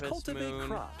locals, Harvest cultivate Moon.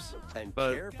 crops, and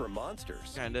but care for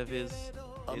monsters. Kind of is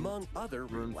in Among other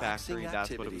Rune relaxing Factory, that's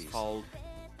what it was activities. called.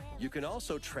 You can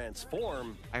also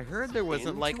transform I heard there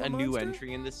wasn't like into a a new monster?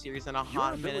 entry in this series in a your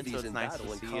hot minute, so abilities it's in nice battle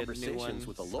to and see a new one conversations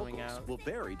with the coming locals out. will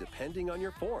vary depending on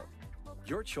your form.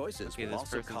 Your choices Okay, will this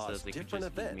also person cause says they could different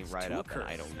just beat me events right to up, and occur.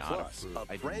 I do not Plus, approve.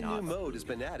 I a do brand not new mode has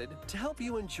approve. been added to help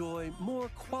you enjoy more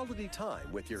quality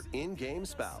time with your in-game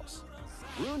spouse.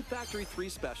 Rune Factory 3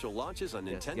 Special launches on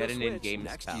Yes, Nintendo get an Switch in-game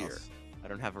next spouse. year. I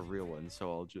don't have a real one,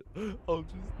 so I'll just use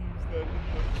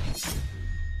that.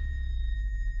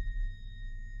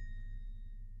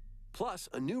 Plus,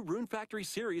 a new Rune Factory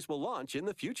series will launch in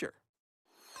the future.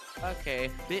 Okay,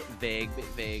 bit vague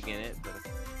in it, but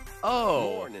More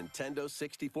oh, Nintendo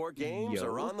 64 games Yo.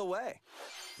 are on the way.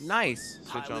 nice.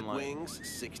 Switch Pilot Online. Wings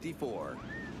 64,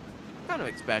 Kind of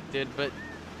expected, but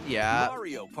yeah.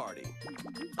 Mario Party,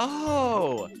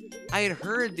 Oh, I had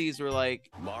heard these were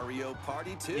like Mario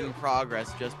Party in 2,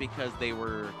 progress just because they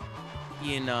were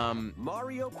in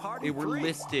Mario Party they were 3,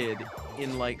 listed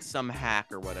in like some hack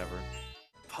or whatever.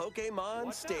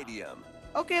 Pokemon Stadium,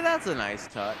 Okay, that's a nice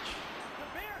touch.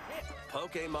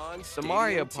 Pokemon The Stadium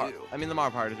Mario 2, Party, I mean the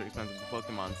Mario Party is expensive. The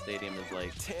Pokemon Stadium is like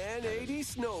 1080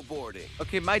 snowboarding,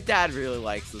 okay. My dad really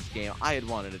likes this game. I had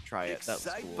wanted to try it. That was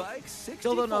Excite cool. Bike 64.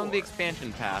 Still don't own the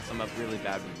expansion pass. I'm a really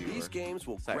bad reviewer. These games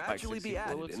will Excite Bike gradually be 64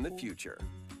 added looks in the cool. future.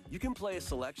 You can play a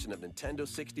selection of Nintendo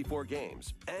 64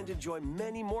 games and enjoy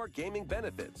many more gaming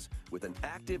benefits with an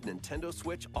active Nintendo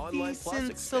Switch Online Plus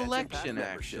Decent expansion pack selection,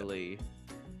 membership. actually.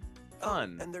 Oh,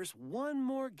 Fun. and there's one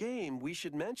more game we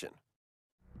should mention.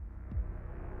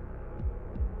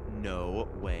 No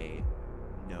way.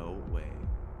 No way.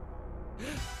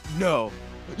 No.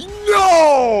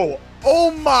 No!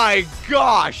 Oh my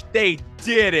gosh, they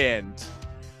didn't.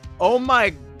 Oh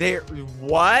my,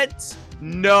 what?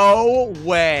 No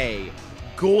way.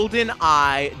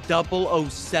 GoldenEye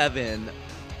 007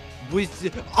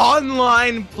 with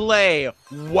online play.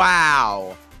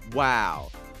 Wow. Wow.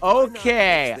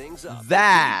 Okay. things up with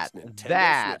That, these Nintendo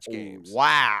that, Switch games.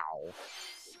 wow.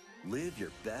 Live your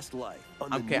best life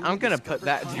on the Okay, newly I'm gonna put discovered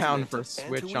that down continent for of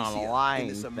Switch Andalusia Online in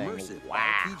this thing. immersive Wow.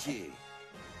 RPG.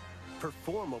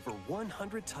 Perform over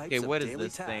 100 types Okay, of what is daily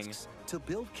this thing? tasks to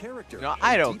build character. No, and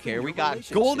I don't deepen care. your We got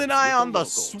relationships GoldenEye with on the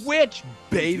locals. Switch, In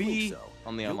baby. doing so,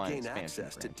 On the you'll online gain expansion.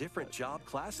 access to granted, different but- job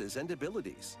classes and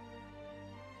abilities.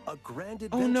 A grand Oh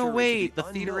adventure no, into wait! The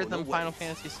unknown Theater Rhythm Final awaits.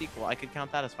 Fantasy sequel. I could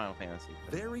count that as Final Fantasy.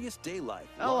 Various Day Life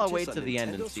I'll launches wait on to the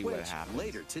end and Nintendo see what Switch happens.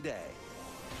 later today.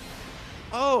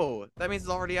 Oh, that means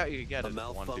it's already out. You can get A it. if you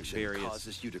want to. malfunction Various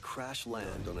causes you to crash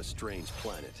land on a strange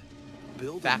planet.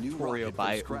 Build a new Factorio rocket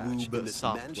by from scratch Lube in this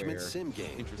Software. management sim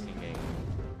game. Interesting game.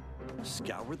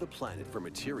 Scour the planet for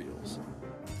materials.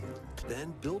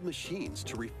 Then build machines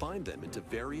to refine them into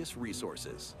various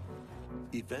resources.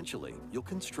 Eventually, you'll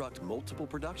construct multiple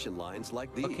production lines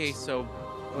like these. Okay, so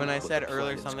when I But said the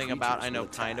earlier planet's something about creatures I know will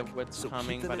kind of attack, what's so keep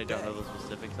coming, them but I at don't know bay. the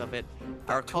specifics of it.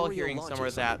 I recall Factorio hearing somewhere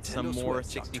launches on that some Nintendo more Switch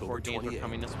 64 October games were 28th.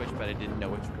 coming to Switch, but I didn't know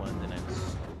which ones, and I'm so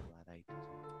glad I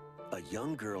did. A A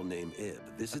young girl named Ib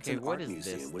visits Okay, an what art is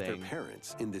museum this with her thing?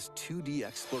 parents in this 2D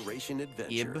exploration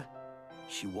adventure. Ib?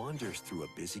 She wanders through a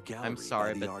busy gallery I'm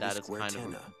sorry, by the but that artist is kind of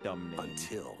Guertena a dumb name.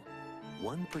 until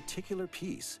one particular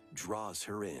piece draws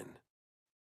her in.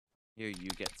 Here, you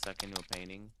get stuck into a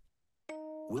painting.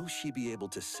 Will she be able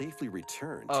to safely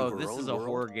return Oh, to her this own is a world?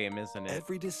 horror game, isn't it?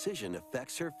 Every decision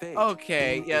affects her fate.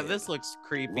 Okay, in yeah, Ib. this looks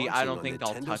creepy. Launching I don't on think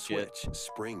I'll Nintendo touch it. Switch,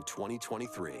 Spring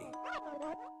 2023.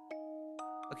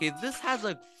 Okay, this has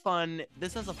a fun,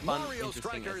 Mario interesting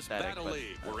Strikers aesthetic. Battle But,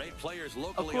 League, where 8 players oh,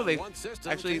 locally cool. on They one system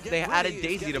actually can get they added ready is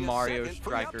Daisy to getting a Mario second free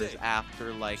Strikers update.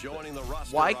 after like. Joining the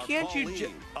roster Why are can't you Pauline,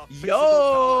 just a physical yo?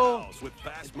 powerhouse with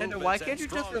fast Nintendo, movements why and can't you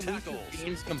just strong release your tackles.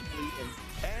 games complete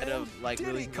instead And of like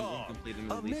Diddy releasing Kong, incomplete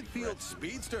and a releasing midfield correct?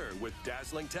 speedster with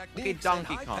dazzling techniques Donkey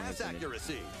and high Kong pass is in it.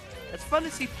 accuracy. It's fun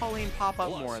to see Pauline pop up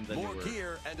Plus, more in the more newer.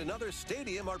 gear and another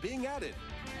stadium are being added.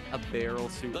 A barrel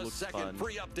suit The looks second fun.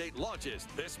 free update launches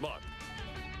this month.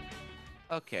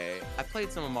 Okay, I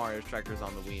played some of Mario Strikers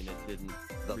on the Wii and it didn't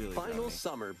The really grab final me.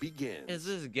 summer begins. Is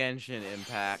this Genshin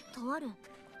Impact? とある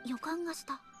予感がし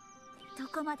たど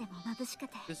こまでも眩しく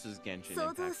て This is Genshin 想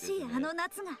Impact, 像しい isn't あの it?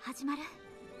 夏が始まる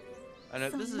I know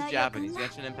this is そんな予 Japanese. 感が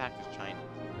Genshin Impact is Chinese,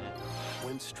 isn't it?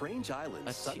 When strange islands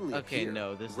Let's see. suddenly Okay, appear,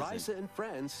 no, this isn't. Ryza and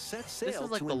friends set This sail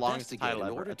is like to the longest investigate title in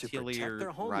ever. order to protect Atelier their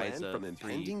homeland Ryza from 3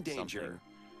 impending danger.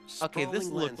 Okay, this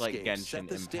Sprawling looked like landscapes Genshin set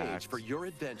the stage Impact. for your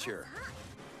adventure.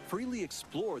 Freely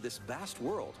explore this vast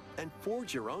world and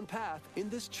forge your own path in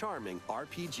this charming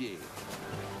RPG.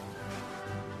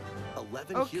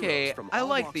 11 Okay, heroes from I all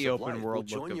like walks the of open life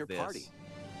world will look join of your this. party.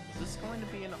 Is this going to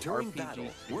be an During RPG? battle,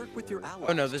 work with your allies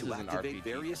Oh no, this to is an activate RPG.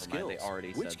 various Never mind, skills, they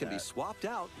already which said can be that. swapped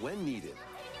out when needed.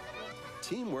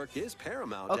 Teamwork is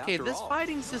paramount Okay, after this all.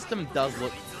 fighting system does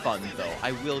look fun though.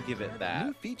 I will give it that.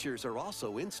 New features are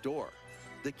also in store.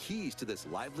 The keys to this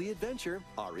lively adventure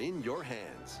are in your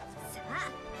hands. さ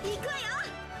あ行くわよ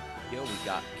Yo, we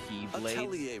got Keyblades.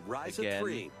 Atelier Ryza again,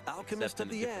 3, Alchemist except of in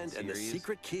a the different End, and the series.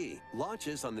 Secret Key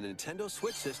launches on the Nintendo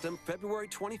Switch system February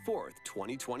 24th,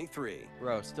 2023.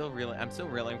 Bro, I'm still reeling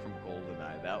from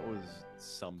GoldenEye. That was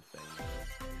something.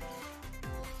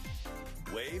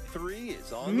 Wave 3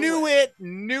 is on the Knew way.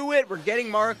 it. We're getting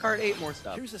Mario Kart 8 more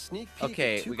stuff. Here's a sneak peek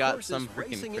Okay, at two we got courses some freaking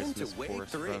racing into Christmas Wave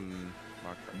course 3. from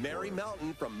Mario Kart. Merry 4.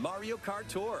 Mountain from Mario Kart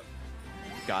Tour.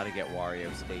 Gotta get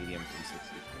Wario Stadium from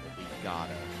 64. We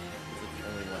gotta. This is the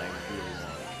only one I really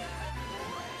want.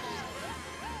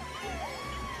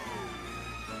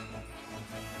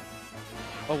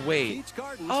 Oh wait. Peach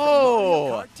Gardens Oh!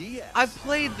 from Mario Kart DS. I've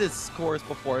played this course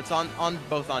before. It's on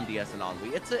both on DS and on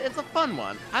Wii. It's a fun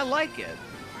one. I like it.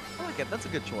 That's a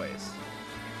good choice.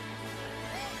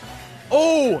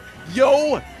 Oh,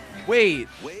 yo, wait.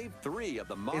 Wave 3 of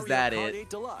the Mario that Kart it? 8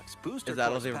 Deluxe Booster Is that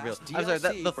all Course they Pass revealed? I'm sorry.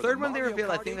 DLC The for third one they Mario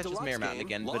revealed, I Kart think 8 that's just Mayor Deluxe Mountain game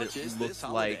again, but it launches looks this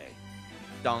like holiday.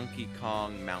 Donkey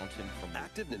Kong Mountain from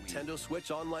Active Wii. Nintendo Switch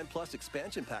Online Plus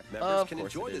expansion pack members Of can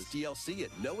course enjoy it this is. DLC at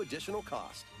no additional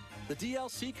cost. The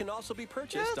DLC can also be Yeah,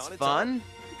 purchased it's on its fun. own.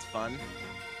 It's fun.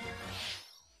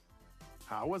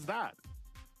 How was that?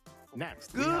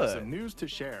 Next, we have Good. some news to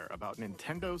share about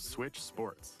Nintendo Switch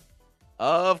Sports.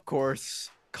 Of course.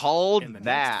 Called In the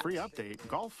that. next free update,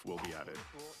 golf will be added.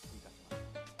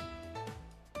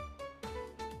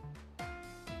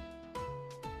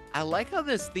 I like how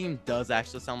this theme does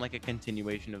actually sound like a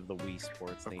continuation of the Wii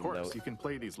Sports Of theme, course, though. you can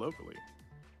play these locally.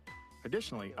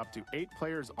 Additionally, up to 8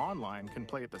 players online can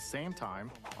play at the same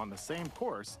time on the same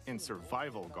course in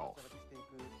survival golf.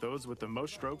 Those with the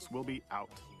most strokes will be out.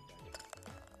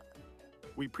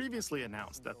 We previously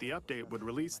announced that the update would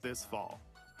release this fall.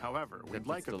 However, we'd Except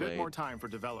like it's a bit delayed. more time for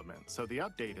development, so the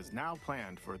update is now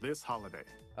planned for this holiday.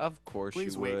 Of course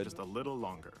Please you wait would. just a little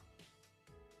longer.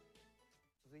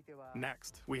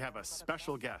 Next, we have a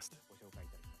special guest,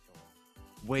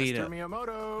 Wait Mr. a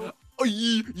Miyamoto. Oh,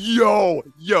 yo,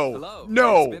 Hello.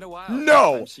 no, It's been a while.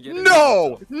 no, I'm Shigeru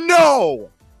no, Miyamoto. no.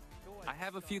 I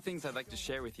have a few things I'd like to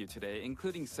share with you today,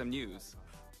 including some news.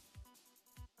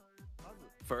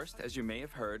 First, as you may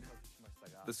have heard,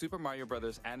 the Super Mario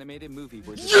Bros. Animated movie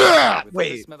was Yeah! with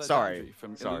Wait, Chris sorry, Meledandri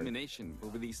from sorry. Illumination will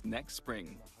release next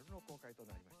spring.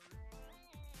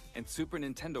 And Super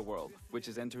Nintendo World, which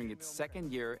is entering its second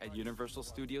year at Universal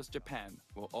Studios Japan,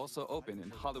 will also open in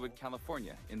Hollywood,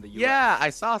 California, in the US. Yeah, I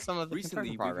saw some of the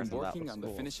Recently, construction we've progress been of that. working Looks on the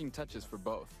cool. finishing touches for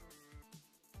both.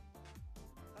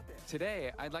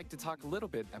 Today, I'd like to talk a little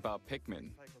bit about Pikmin.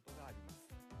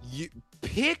 It's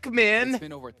Pikmin.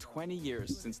 been over 20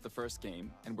 years since the first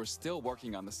game, and we're still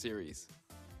working on the series.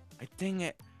 Dang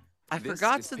it. I This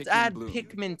forgot is to Pikmin add Bloom.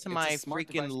 Pikmin to It's my a smart freaking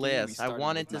device game we list. I started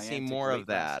wanted with to see Niantic more of late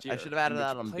that. last I year, should have added in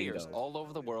that which on players Vito. all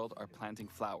over the world are planting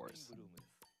flowers.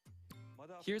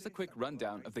 Here's a quick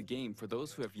rundown of the game for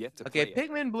those who have yet to Okay, play it.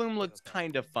 Pikmin Bloom looks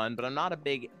kind of fun, but I'm not a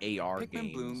big AR Pikmin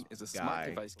games Bloom is a smart guy.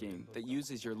 device game that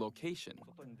uses your location.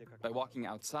 By walking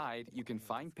outside, you can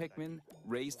find Pikmin,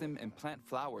 raise them, and plant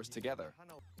flowers together.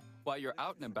 While you're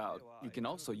out and about, you can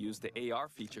also use the AR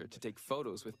feature to take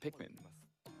photos with Pikmin.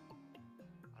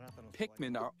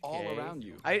 Pikmin are all Okay. around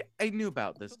you. I knew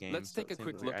about this game. Let's so take it a seems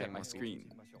quick weird. look I at didn't my want to-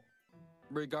 screen.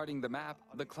 Regarding the map,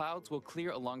 the clouds will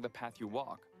clear along the path you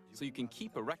walk, so you can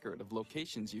keep a record of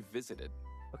locations you've visited.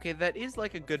 Okay, that is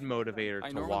like a good motivator I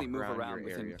to normally walk move around around your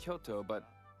within area. Kyoto, but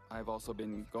I've also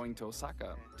been going to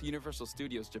Osaka, to Universal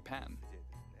Studios Japan.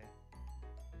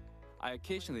 I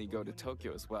occasionally go to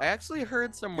Tokyo as well. I actually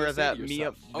heard somewhere You'll say that to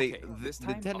yourself, "Okay, this time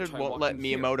I'll Nintendo try won't let walking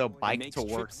here." Miyamoto It bike makes to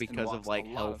work trips and because of walks like a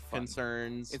lot health of fun.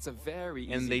 concerns. It's a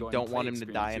very And they easygoing don't play want him to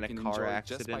experience die in you a can car enjoy just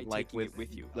by accident like taking it with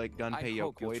with you. like I Gunpei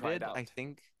hope you'll Yokoi try it did, I out.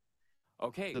 think.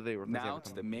 Okay, So they were- now they to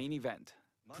were- the main event.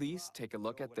 Please take a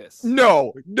look at this.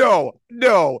 No, no,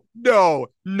 no, no,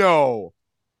 no.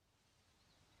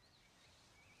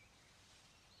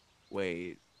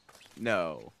 Wait,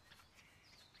 no.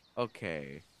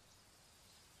 Okay.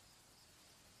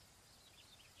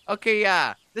 Okay,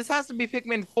 yeah. This has to be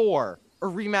Pikmin 4 or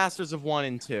remasters of 1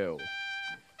 and 2.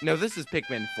 No, this is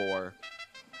Pikmin 4.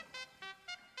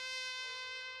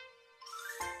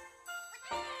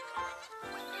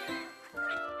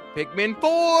 Pikmin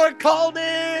 4! Called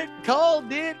it!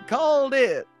 Called it! Called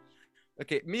it!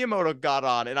 Okay, Miyamoto got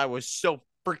on, and I was so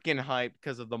freaking hyped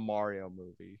because of the Mario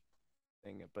movie.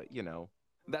 Dang it, but you know.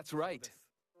 That's right.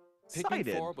 Pikmin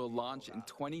Excited. 4 will launch in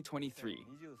 2023.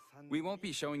 We won't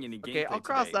be showing any gameplay Okay, I'll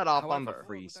cross today. that off on the However,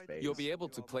 free space. you'll be able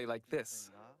to play like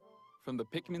this, from the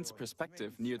Pikmin's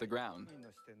perspective near the ground.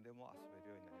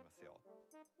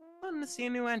 Fun to see a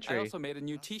new I entry. also made a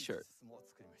new t-shirt.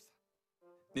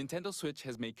 Nintendo Switch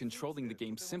has made controlling the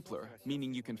game simpler,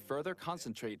 meaning you can further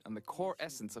concentrate on the core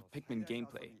essence of Pikmin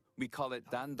gameplay. We call it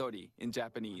Dandori in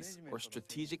Japanese, or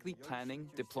strategically planning,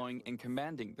 deploying, and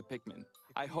commanding the Pikmin.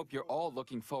 I hope you're all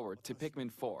looking forward to Pikmin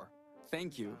 4.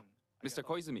 Thank you, Mr.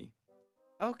 Koizumi.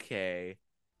 Okay.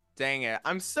 Dang it.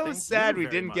 I'm so Thank sad you we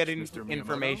very didn't get much, Mr. Miyamoto.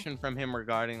 information from him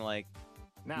regarding like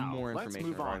Now, more let's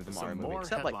information move on regarding to the some Mario movie, more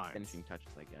except like headlines. finishing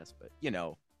touches, I guess. But you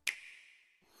know,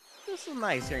 this is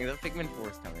nice hearing that Pikmin 4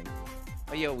 is coming.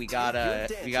 Oh, yo, we got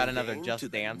Take your another dancing game Just to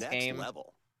the Dance next game.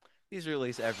 level. These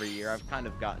release every year. I've kind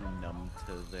of gotten numb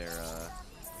to their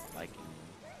liking.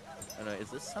 I don't know. Is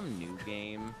this some new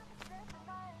game?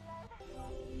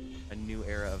 A new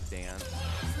era of dance.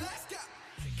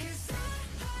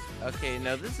 Okay,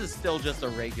 no, this is still just a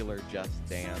regular Just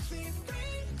Dance.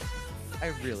 I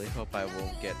really hope I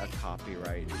won't get a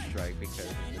copyright strike because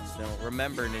if it's don't.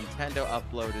 Remember, Nintendo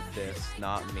uploaded this,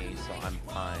 not me, so I'm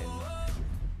fine.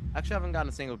 Actually, I haven't gotten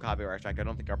a single copyright strike. I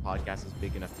don't think our podcast is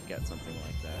big enough to get something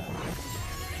like that.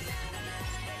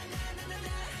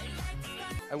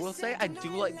 I will say I do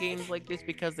like games like this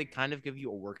because they kind of give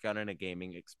you a workout and a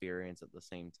gaming experience at the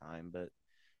same time,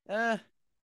 but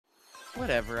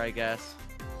whatever, I guess.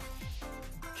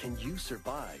 Can you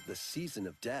survive the season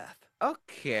of death?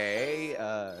 Okay,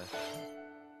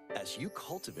 As you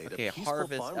cultivate okay, a peaceful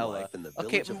Harvest farm Ella. life in the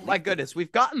Okay, village of my Leafton, goodness,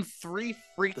 we've gotten 3 the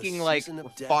freaking like season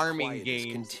of death farming quiet is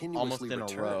games almost continuously in a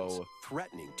returns, row.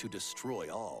 threatening to destroy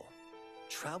all.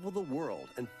 Travel the world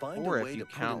and find Or a if way you to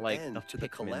put count, an like, end the to the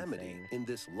Pikmin calamity thing. in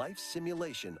this life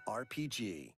simulation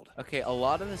RPG. Okay, a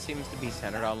lot of this seems to be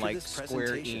centered on After like this Square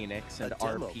presentation, Enix a and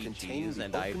demo containing RPGs, the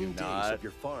and I do opening days not of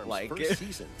your farm's like first it.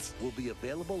 season will be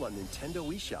available on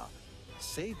Nintendo eShop.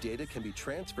 Save data can be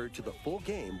transferred to the full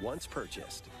game once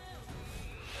purchased.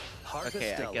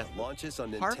 Okay, I Harvestella guess launches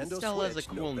on Nintendo Harvestella is a Switch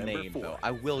cool November name, 4th. though.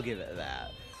 I will give it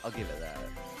that. I'll give it that.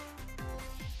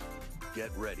 Get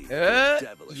ready for a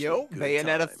devilishly Yo, good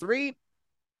Bayonetta time. 3.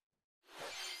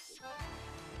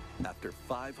 After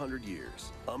 500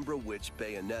 years, Umbra Witch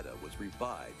Bayonetta was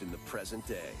revived in the present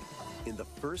day. In the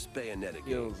first Bayonetta game,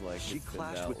 Feels like she it's been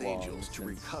clashed that with long angels to since-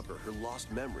 recover her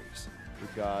lost memories. We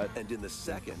got And in the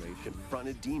second, information.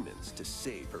 confronted demons to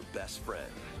save her best friend.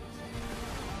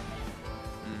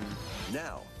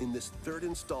 Now, in this third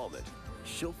installment,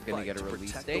 she'll Gonna fight get a to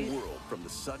release protect date? the world from the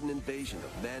sudden invasion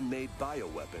of man-made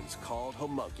bioweapons called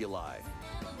homunculi.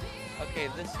 Okay,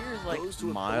 this series like Those who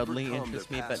have mildly overcome interests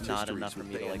their me, but past not histories enough for with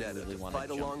me to like Bayonetta really to want to fight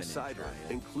jump in alongside and try her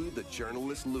it. include the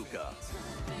journalist Luca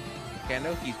Okay, I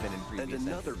know he's been in and previous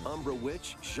another episodes. Umbra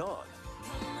witch, Jean.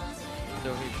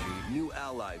 So is she. New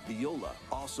ally Viola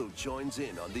also joins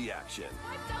in on the action.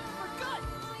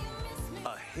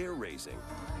 A hair-raising,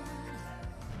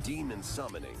 demon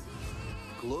summoning,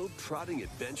 globe-trotting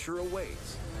adventure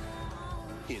awaits.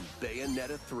 in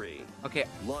Bayonetta 3. Okay.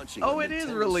 Launching Oh, on it is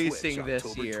Nintendo releasing Switch this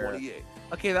October year.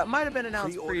 28th. Okay, that might have been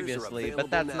announced Pre-orders are previously, but available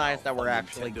that's now nice that we're on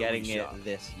actually Nintendo getting eShop. it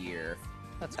this year.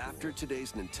 That's cool. After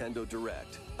today's Nintendo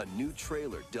Direct, a new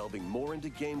trailer delving more into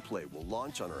gameplay will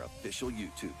launch on our official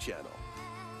YouTube channel.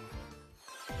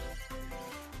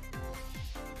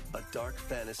 A dark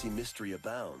fantasy mystery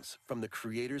abounds from the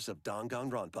creators of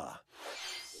Danganronpa.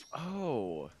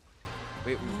 Oh.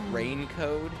 Wait, Rain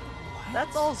Code?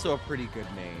 That's also a pretty good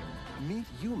name. Meet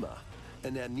Yuma,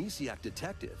 an amnesiac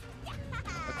detective.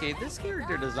 Okay, this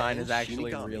character design is And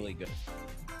actually Shinigami. really good.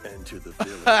 Enter the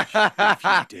village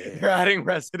if you You're dare. adding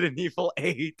Resident Evil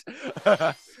 8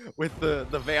 with the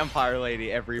vampire lady.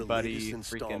 The Everybody latest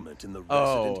freaking. installment in the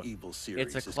Oh, Resident Evil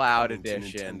series it's a is cloud coming to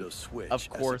edition. Nintendo Switch Of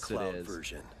course as a it cloud is.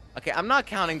 version. Okay, I'm not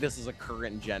counting this as a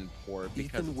current gen port because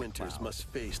Ethan it's a Winters cloud. must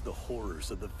face the horrors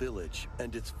of the village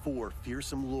and its 4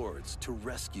 fearsome lords to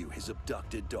rescue his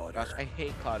abducted daughter. Gosh, I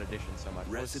hate Cloud Edition so much. I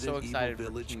was Resident so excited Evil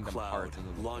for Village Kingdom Cloud Hearts and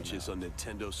then launches on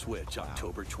Nintendo Switch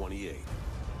October 28th.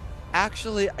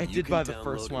 Actually, I You did can buy the download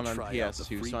first and one on try out the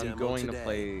PS2, free so I'm demo going to today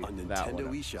play on that Nintendo one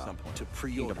at eShop some point. to Kingdom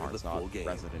pre-order Hearts, the not full game.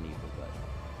 Resident Evil, but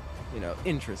you know,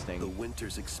 interesting. The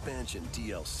Winter's Expansion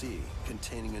DLC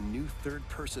containing a new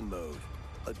third-person mode,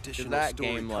 additional that story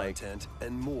game, like, content,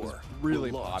 and more.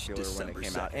 Really will launch popular when it December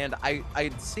came out, 2nd. and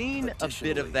I'd seen a bit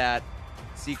Additionally, of that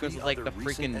sequence with like Three the other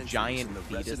recent freaking entries giant in the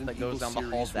fetus Resident that goes Evil down the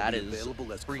hall. series will That be is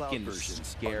available as cloud freaking versions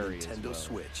scary on as Nintendo well.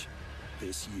 Switch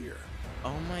this year.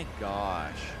 Oh my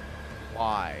gosh,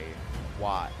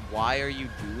 why are you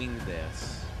doing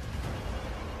this?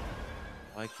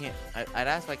 Why can't I'd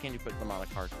ask why can't you put them on a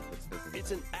cartridge?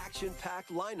 It's an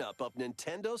action-packed lineup of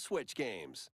Nintendo Switch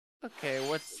games. Okay,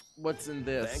 what's in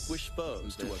this? Vanquish foes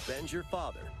What's in to this? avenge your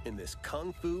father in this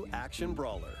kung fu action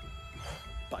brawler.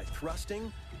 By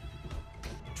thrusting,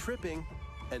 tripping,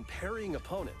 and parrying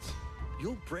opponents,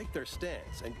 you'll break their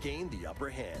stance and gain the upper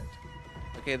hand.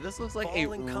 Okay, this looks like Fall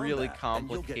a in really combat, and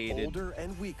you'll get complicated older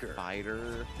and weaker.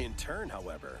 fighter. In turn,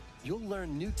 however, you'll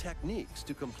learn new techniques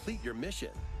to complete your mission.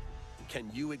 Can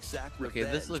you exact revenge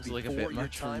Okay, this looks like a before bit your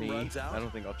much for time me. runs out? I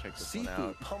don't think I'll check this one Sifu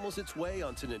out. pummels its way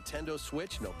onto Nintendo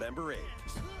Switch November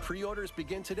 8th. Pre-orders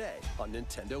begin today on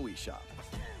Nintendo eShop.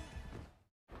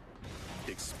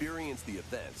 Experience the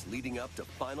events leading up to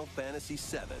Final Fantasy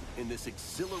VII in this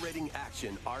exhilarating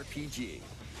action RPG.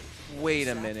 Wait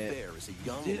a Zack minute. Fair is a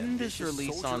young and Didn't this ambitious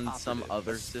release soldier on some operative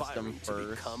other aspiring system to first?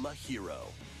 become a hero.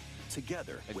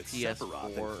 Together Like with PS4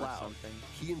 Sephiroth or and Cloud, something?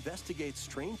 he investigates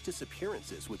strange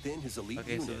disappearances within his elite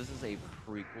Okay, unit. so this is a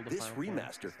prequel to This Final remaster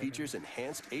Fantasy VII? features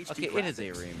enhanced HD Okay, graphics, it is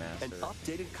a remaster. an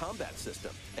updated combat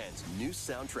system, and new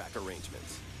soundtrack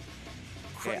arrangements.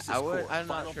 Okay, Crisis I'm Core not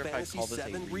Final sure if I'd Fantasy call this a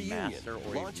VII Reunion remaster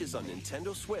or a launches on remake.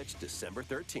 Nintendo Switch December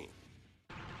 13th.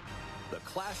 The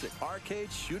classic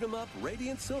arcade shoot-'em-up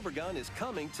Radiant Silvergun is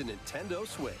coming to Nintendo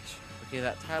Switch. Okay,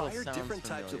 that title Fire sounds different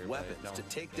types of familiar, but I weapons to don't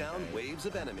take think down I- waves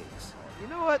of enemies. You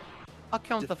know what? I'll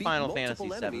count the Defeat Final multiple Fantasy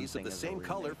VII enemies thing of the as a same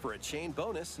color remake. for a chain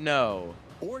bonus, No.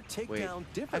 or take Wait. down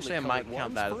differently Actually, I might colored count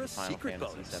ones that for a as the Final secret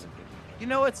Fantasy bonus. VII thing. You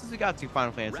know what? Since we got two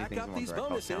Final Fantasy Rack things up in one these direct, I'll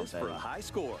count bonuses that for a as- high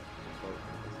score.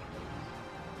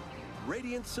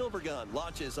 Radiant Silvergun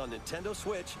launches on Nintendo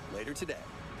Switch later today.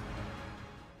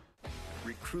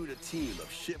 Recruit a team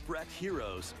of shipwrecked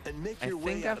heroes and make I your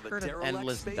way think out I've of a heard of derelict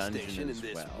Endless space Dungeon station in as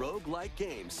this well. roguelike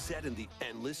game set in the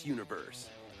Endless Universe.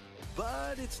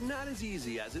 But it's not as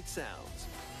easy as it sounds.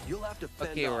 You'll have to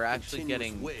fend Okay, off we're actually continuous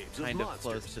getting waves kind of monsters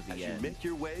close to the as end. you make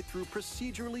your way through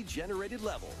procedurally generated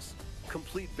levels.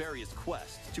 Complete various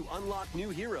quests to unlock new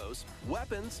heroes,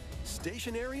 weapons,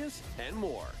 station areas, and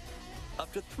more.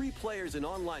 Up to 3 players in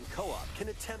online co-op can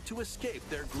attempt to escape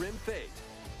their grim fate.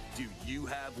 Do you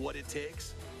have what it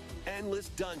takes? Endless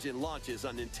Dungeon launches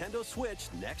on Nintendo Switch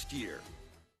next year.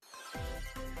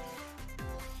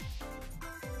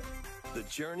 The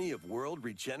journey of world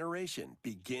regeneration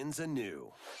begins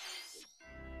anew.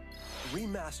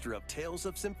 Remaster of Tales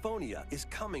of Symphonia is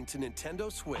coming to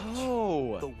Nintendo Switch.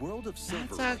 Oh, The world of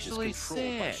Silverwood actually is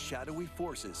controlled by sick. shadowy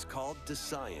forces called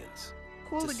Descience.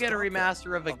 cool to get a stop them,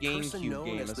 remaster of a person GameCube known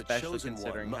game, as the especially Chosen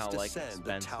considering One how must like ascend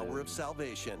the expensive Tower of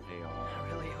Salvation. they are.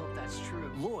 I really hope that's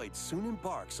true. Lloyd soon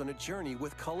embarks on a journey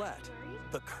with Colette,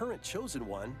 the current Chosen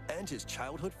One, and his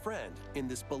childhood friend in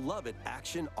this beloved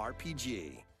action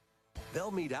RPG.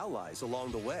 They'll meet allies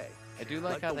along the way, I do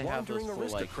like Like how the they have those wandering full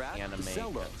like aristocrat, anime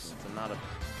Zelos. cutscenes. I'm not a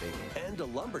big and a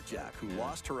lumberjack who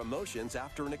lost her emotions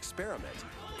after an experiment,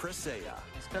 Presea.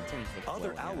 These cutscenes look Other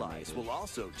well allies animated. will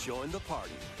also join the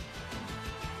party.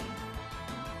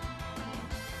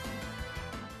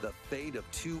 The fate of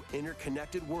 2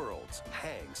 interconnected worlds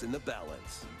hangs in the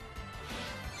balance.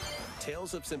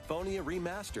 Tales of Symphonia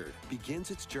Remastered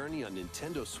begins its journey on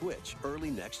Nintendo Switch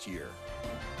early next year.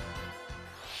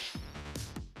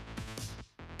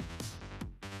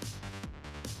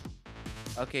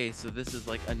 Okay, so this is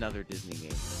like another Disney game,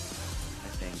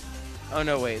 I think. Oh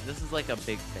no, wait, this is like a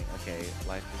big thing. Okay,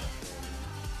 Life is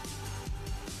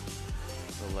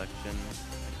Strange. Selection.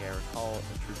 Okay, I recall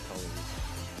the True Colors.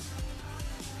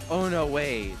 Oh no,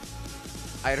 wait.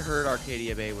 I'd heard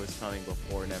Arcadia Bay was coming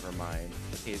before, never mind.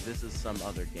 Okay, this is some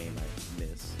other game I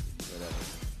missed. Whatever.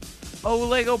 Oh,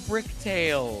 Lego Brick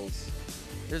Tales!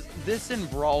 This and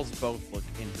Brawls both look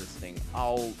interesting.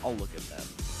 I'll look at them.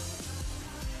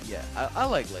 Yeah, I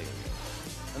like Lego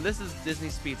games. And this is Disney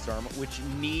Speedstorm, which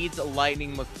needs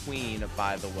Lightning McQueen,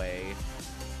 by the way.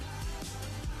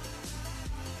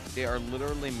 They are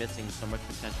literally missing so much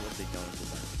potential if they don't do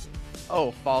that. Oh,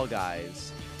 Fall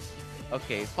Guys.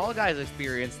 Okay, Fall Guys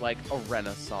experienced like a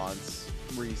renaissance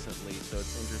recently, so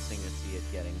it's interesting to see it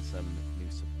getting some new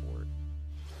support.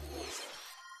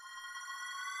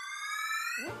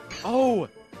 Oh!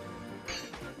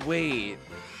 Wait.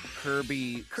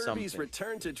 Kirby's something.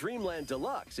 Return to Dreamland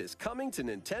Deluxe is coming to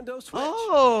Nintendo Switch.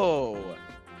 Oh!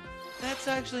 That's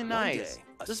actually One nice. day,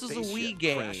 This is a spaceship Wii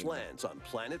game. Crash lands on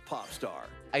Planet Popstar.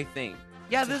 I think.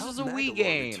 Yeah, this is a Wii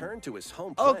game. To his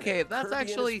home planet, Okay, that's Kirby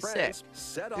actually and his sick. friends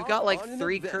set We've off got like on an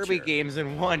 3 adventure. Kirby games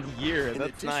in 1 year. In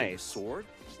That's addition to nice. Sword,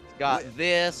 Got Whip,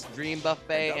 this, Dream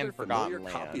Buffet, and and other familiar Forgotten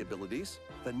copy Land. abilities,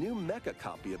 the new Mecha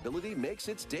copy ability makes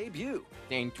its debut.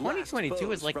 Dang, Blast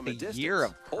 2022 is foes like from a the year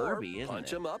of distance, or Kirby, isn't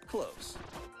punch it? 'em up close.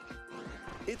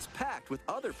 It's packed with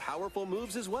other powerful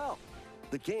moves as well.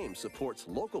 The game supports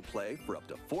local play for up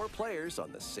to 4 players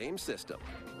on the same system.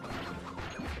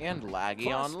 And laggy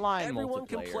Plus, online everyone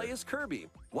can multiplayer. play as Kirby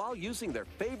while using their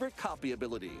favorite copy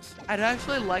abilities. I'd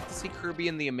actually like to see Kirby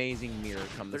and the Amazing Mirror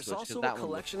come to There's Switch, 'cause also a that one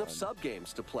collection of looks fun.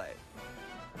 sub-games to play.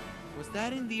 Was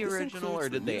that in the This original, includes or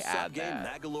did the they new add sub-game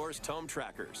that? Magolor's Tome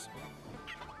Trackers.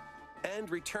 And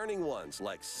returning ones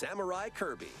like Samurai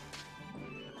Kirby.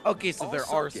 Okay, so All there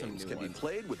are some sub-games new can be ones.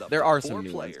 played with up There to are 4 some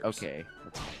new players. ones. Okay,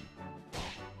 that's fine.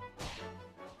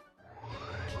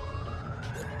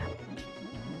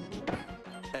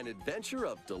 An adventure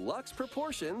of deluxe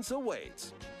proportions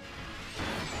awaits.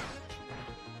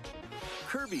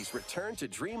 Kirby's Return to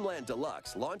Dreamland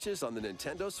Deluxe launches on the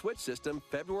Nintendo Switch system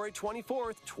February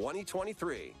 24th,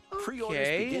 2023. Pre-orders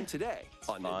Okay. begin today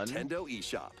on fun. Nintendo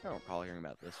eShop. I don't recall hearing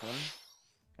about this one.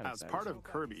 Kinda As sad. part of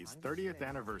Kirby's 30th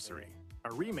anniversary,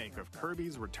 a remake of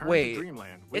Kirby's Return Wait, to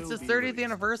Dreamland it's will his be 30th released.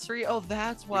 anniversary? Oh,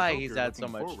 that's We why hope he's you're had so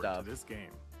looking much forward stuff. to this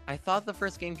game. I thought the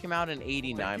first game came out in Thank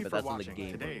 '89, you but for that's on the watching Game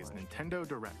Boy. today's Nintendo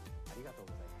Direct.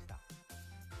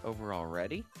 Over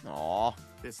already? Aw.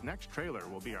 This next trailer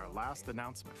will be our last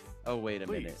announcement. Oh, wait a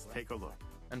Please minute. take a look.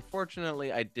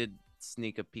 Unfortunately, I did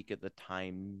sneak a peek at the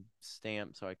time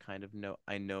stamp, so I kind of know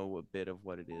a bit of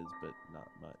what it is, but not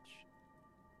much.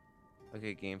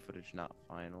 Okay, game footage not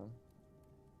final.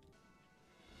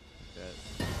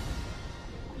 Okay.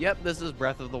 Yep, this is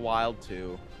Breath of the Wild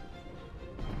 2.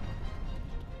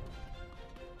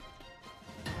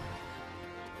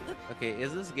 Okay,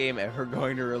 is this game ever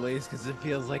going to release? Because it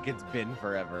feels like it's been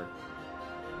forever.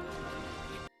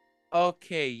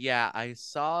 Okay, yeah, I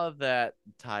saw that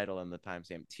title in the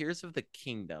timestamp. Tears of the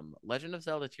Kingdom. Legend of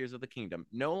Zelda Tears of the Kingdom.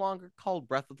 No longer called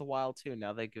Breath of the Wild 2.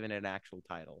 Now they've given it an actual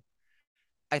title.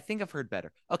 I think I've heard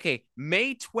better. Okay,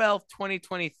 May 12th,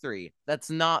 2023. That's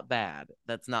not bad.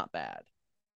 That's not bad.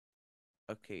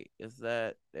 Okay, is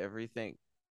that everything?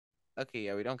 Okay,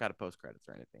 yeah, we don't got a post credits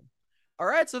or anything. All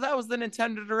right, so that was the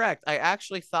Nintendo Direct. I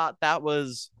actually thought that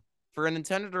was, for a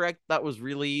Nintendo Direct, that was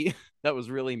really that was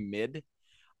really mid.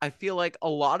 I feel like a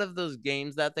lot of those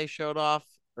games that they showed off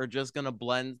are just gonna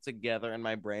blend together in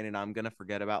my brain, and I'm gonna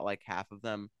forget about like half of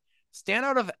them. Stand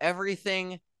out of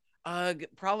everything,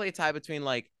 probably a tie between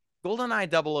like GoldenEye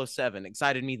 007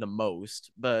 excited me the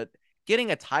most, but getting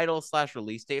a title /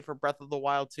 release date for Breath of the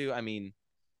Wild 2, I mean,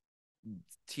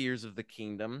 Tears of the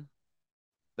Kingdom,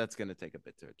 that's gonna take a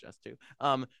bit to adjust to.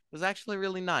 Was actually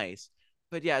really nice.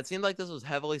 But yeah, it seemed like this was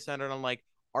heavily centered on like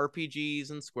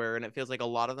RPGs and Square, and it feels like a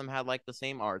lot of them had like the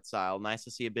same art style. Nice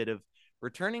to see a bit of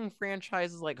returning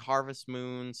franchises like Harvest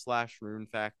Moon / Rune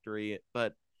Factory,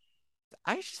 but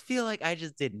I just feel like I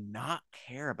just did not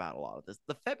care about a lot of this.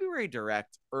 The February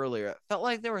Direct earlier, it felt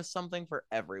like there was something for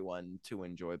everyone to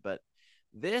enjoy, but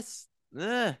this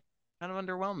kind of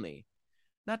underwhelmed me.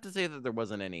 Not to say that there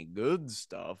wasn't any good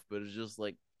stuff, but it's just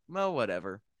like, well,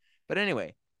 whatever. But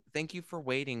anyway, thank you for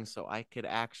waiting so I could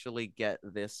actually get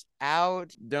this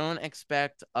out. Don't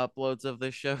expect uploads of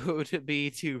the show to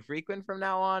be too frequent from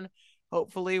now on.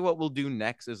 Hopefully what we'll do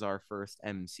next is our first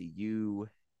MCU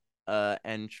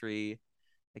entry.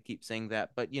 I keep saying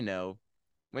that, but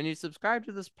when you subscribe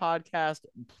to this podcast,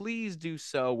 please do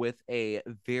so with a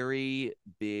very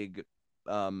big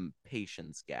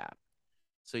patience gap.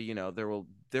 So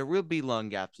there will be long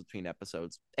gaps between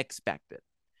episodes. Expect it.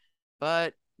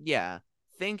 But yeah,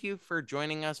 thank you for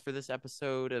joining us for this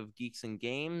episode of Geeks and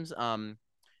Games. I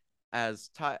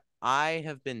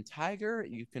have been Tiger.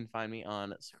 You can find me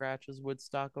on Scratch as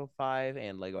Woodstock 05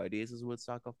 and Lego Ideas as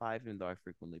Woodstock 05, even though I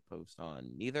frequently post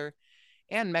on neither.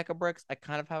 And Mecha Bricks, I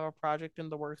kind of have a project in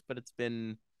the works, but it's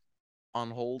been on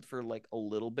hold for like a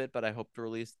little bit, but I hope to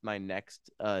release my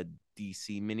next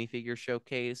DC minifigure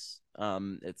showcase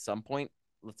at some point.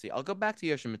 Let's see. I'll go back to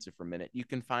Yoshimitsu for a minute. You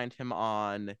can find him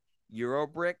on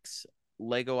Eurobricks,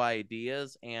 Lego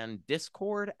Ideas, and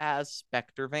Discord as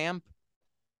Spectre Vamp.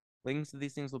 Links to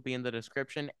these things will be in the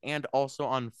description, and also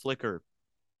on Flickr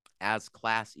as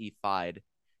Class E5.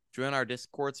 Join our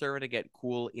Discord server to get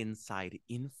cool inside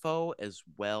info, as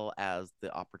well as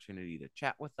the opportunity to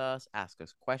chat with us, ask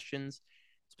us questions.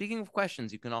 Speaking of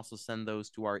questions, you can also send those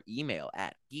to our email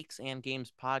at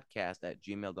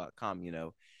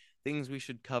geeksandgamespodcast@gmail.com. Things we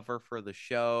should cover for the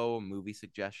show, movie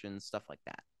suggestions, stuff like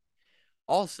that.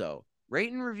 Also,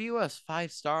 rate and review us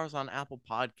 5 stars on Apple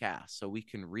Podcasts so we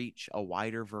can reach a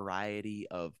wider variety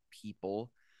of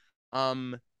people.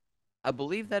 I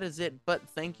believe that is it, but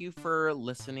thank you for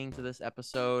listening to this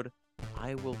episode.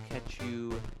 I will catch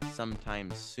you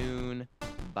sometime soon.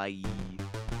 Bye.